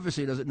 He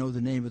obviously doesn't know the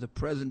name of the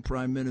present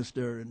Prime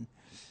Minister, and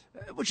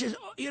which is,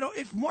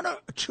 if one or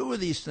two of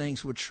these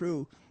things were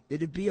true,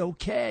 it'd be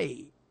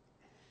okay.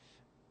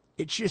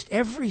 It's just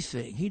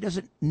everything. He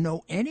doesn't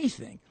know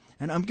anything.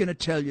 And I'm going to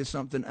tell you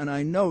something, and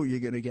I know you're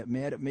going to get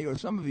mad at me, or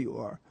some of you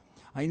are.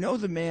 I know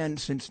the man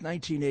since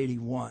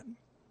 1981.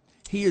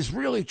 He is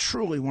really,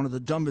 truly one of the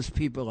dumbest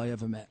people I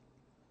ever met.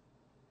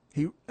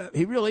 He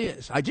really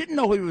is. I didn't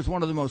know he was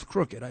one of the most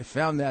crooked. I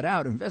found that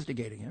out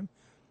investigating him,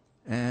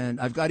 and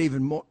I've got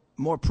even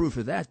more proof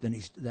of that than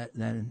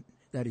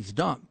that he's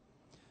dumb.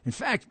 In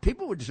fact,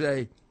 people would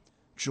say,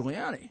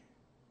 Giuliani,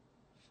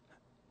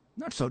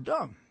 not so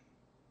dumb.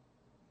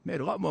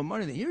 Made a lot more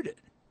money than you did.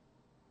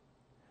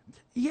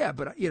 Yeah,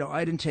 but,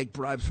 I didn't take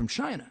bribes from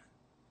China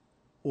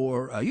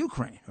or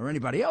Ukraine or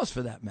anybody else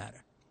for that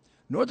matter.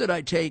 Nor did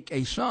I take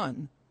a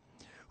son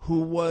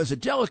who was a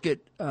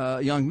delicate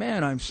young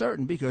man, I'm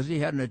certain, because he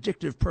had an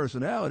addictive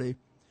personality,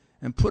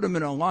 and put him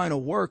in a line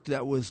of work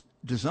that was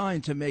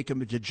designed to make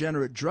him a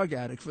degenerate drug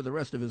addict for the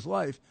rest of his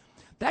life.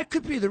 That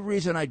could be the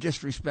reason I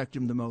disrespect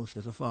him the most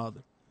as a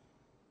father.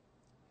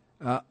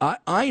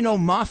 I know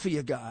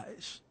mafia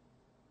guys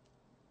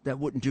that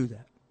wouldn't do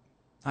that.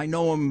 I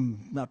know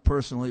them not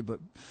personally,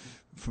 but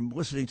from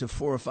listening to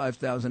 4,000 or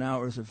 5,000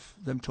 hours of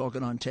them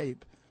talking on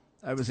tape,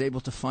 I was able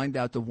to find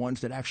out the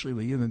ones that actually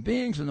were human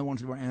beings and the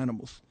ones that were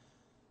animals.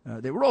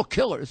 They were all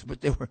killers,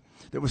 but there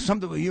were some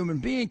that were human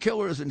being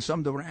killers and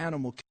some that were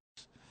animal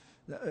killers.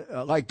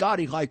 Like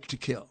Gotti liked to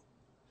kill.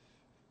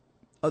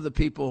 Other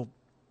people,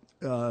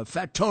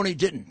 Fat Tony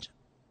didn't.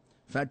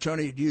 Fat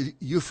Tony had used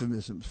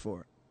euphemisms for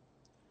it.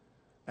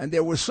 And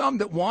there were some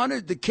that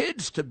wanted the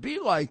kids to be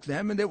like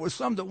them, and there were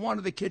some that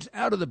wanted the kids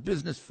out of the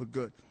business for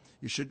good.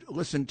 You should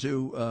listen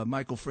to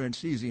Michael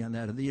Francese on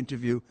that in the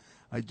interview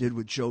I did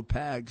with Joe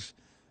Pags,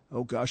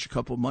 a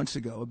couple months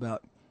ago,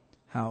 about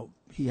how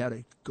he had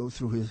to go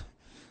through his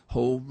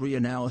whole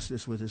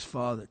reanalysis with his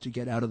father to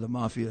get out of the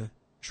mafia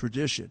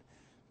tradition.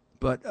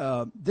 But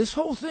this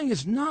whole thing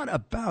is not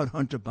about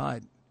Hunter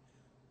Biden.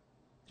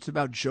 It's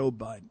about Joe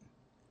Biden.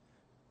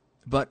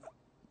 But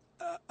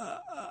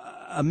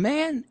a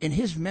man in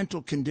his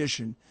mental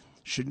condition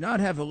should not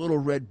have a little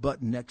red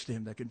button next to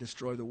him that can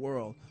destroy the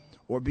world,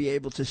 or be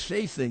able to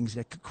say things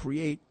that could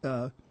create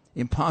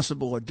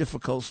impossible or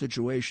difficult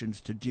situations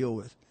to deal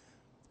with.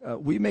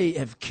 We may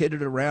have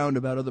kidded around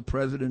about other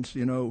presidents.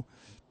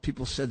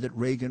 People said that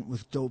Reagan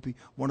was dopey.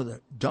 One of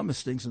the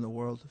dumbest things in the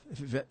world. If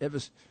you've ever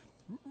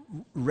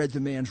read the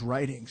man's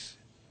writings,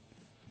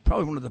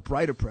 probably one of the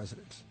brighter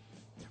presidents.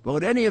 Well,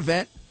 at any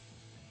event,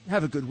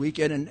 have a good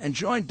weekend, and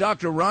join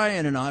Dr.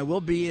 Ryan and I.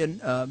 We'll be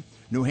in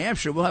New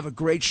Hampshire. We'll have a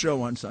great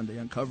show on Sunday,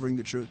 Uncovering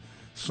the Truth.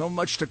 So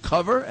much to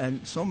cover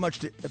and so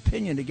much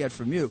opinion to get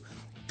from you.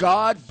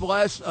 God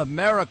bless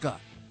America.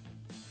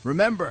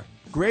 Remember,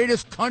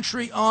 greatest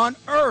country on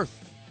earth.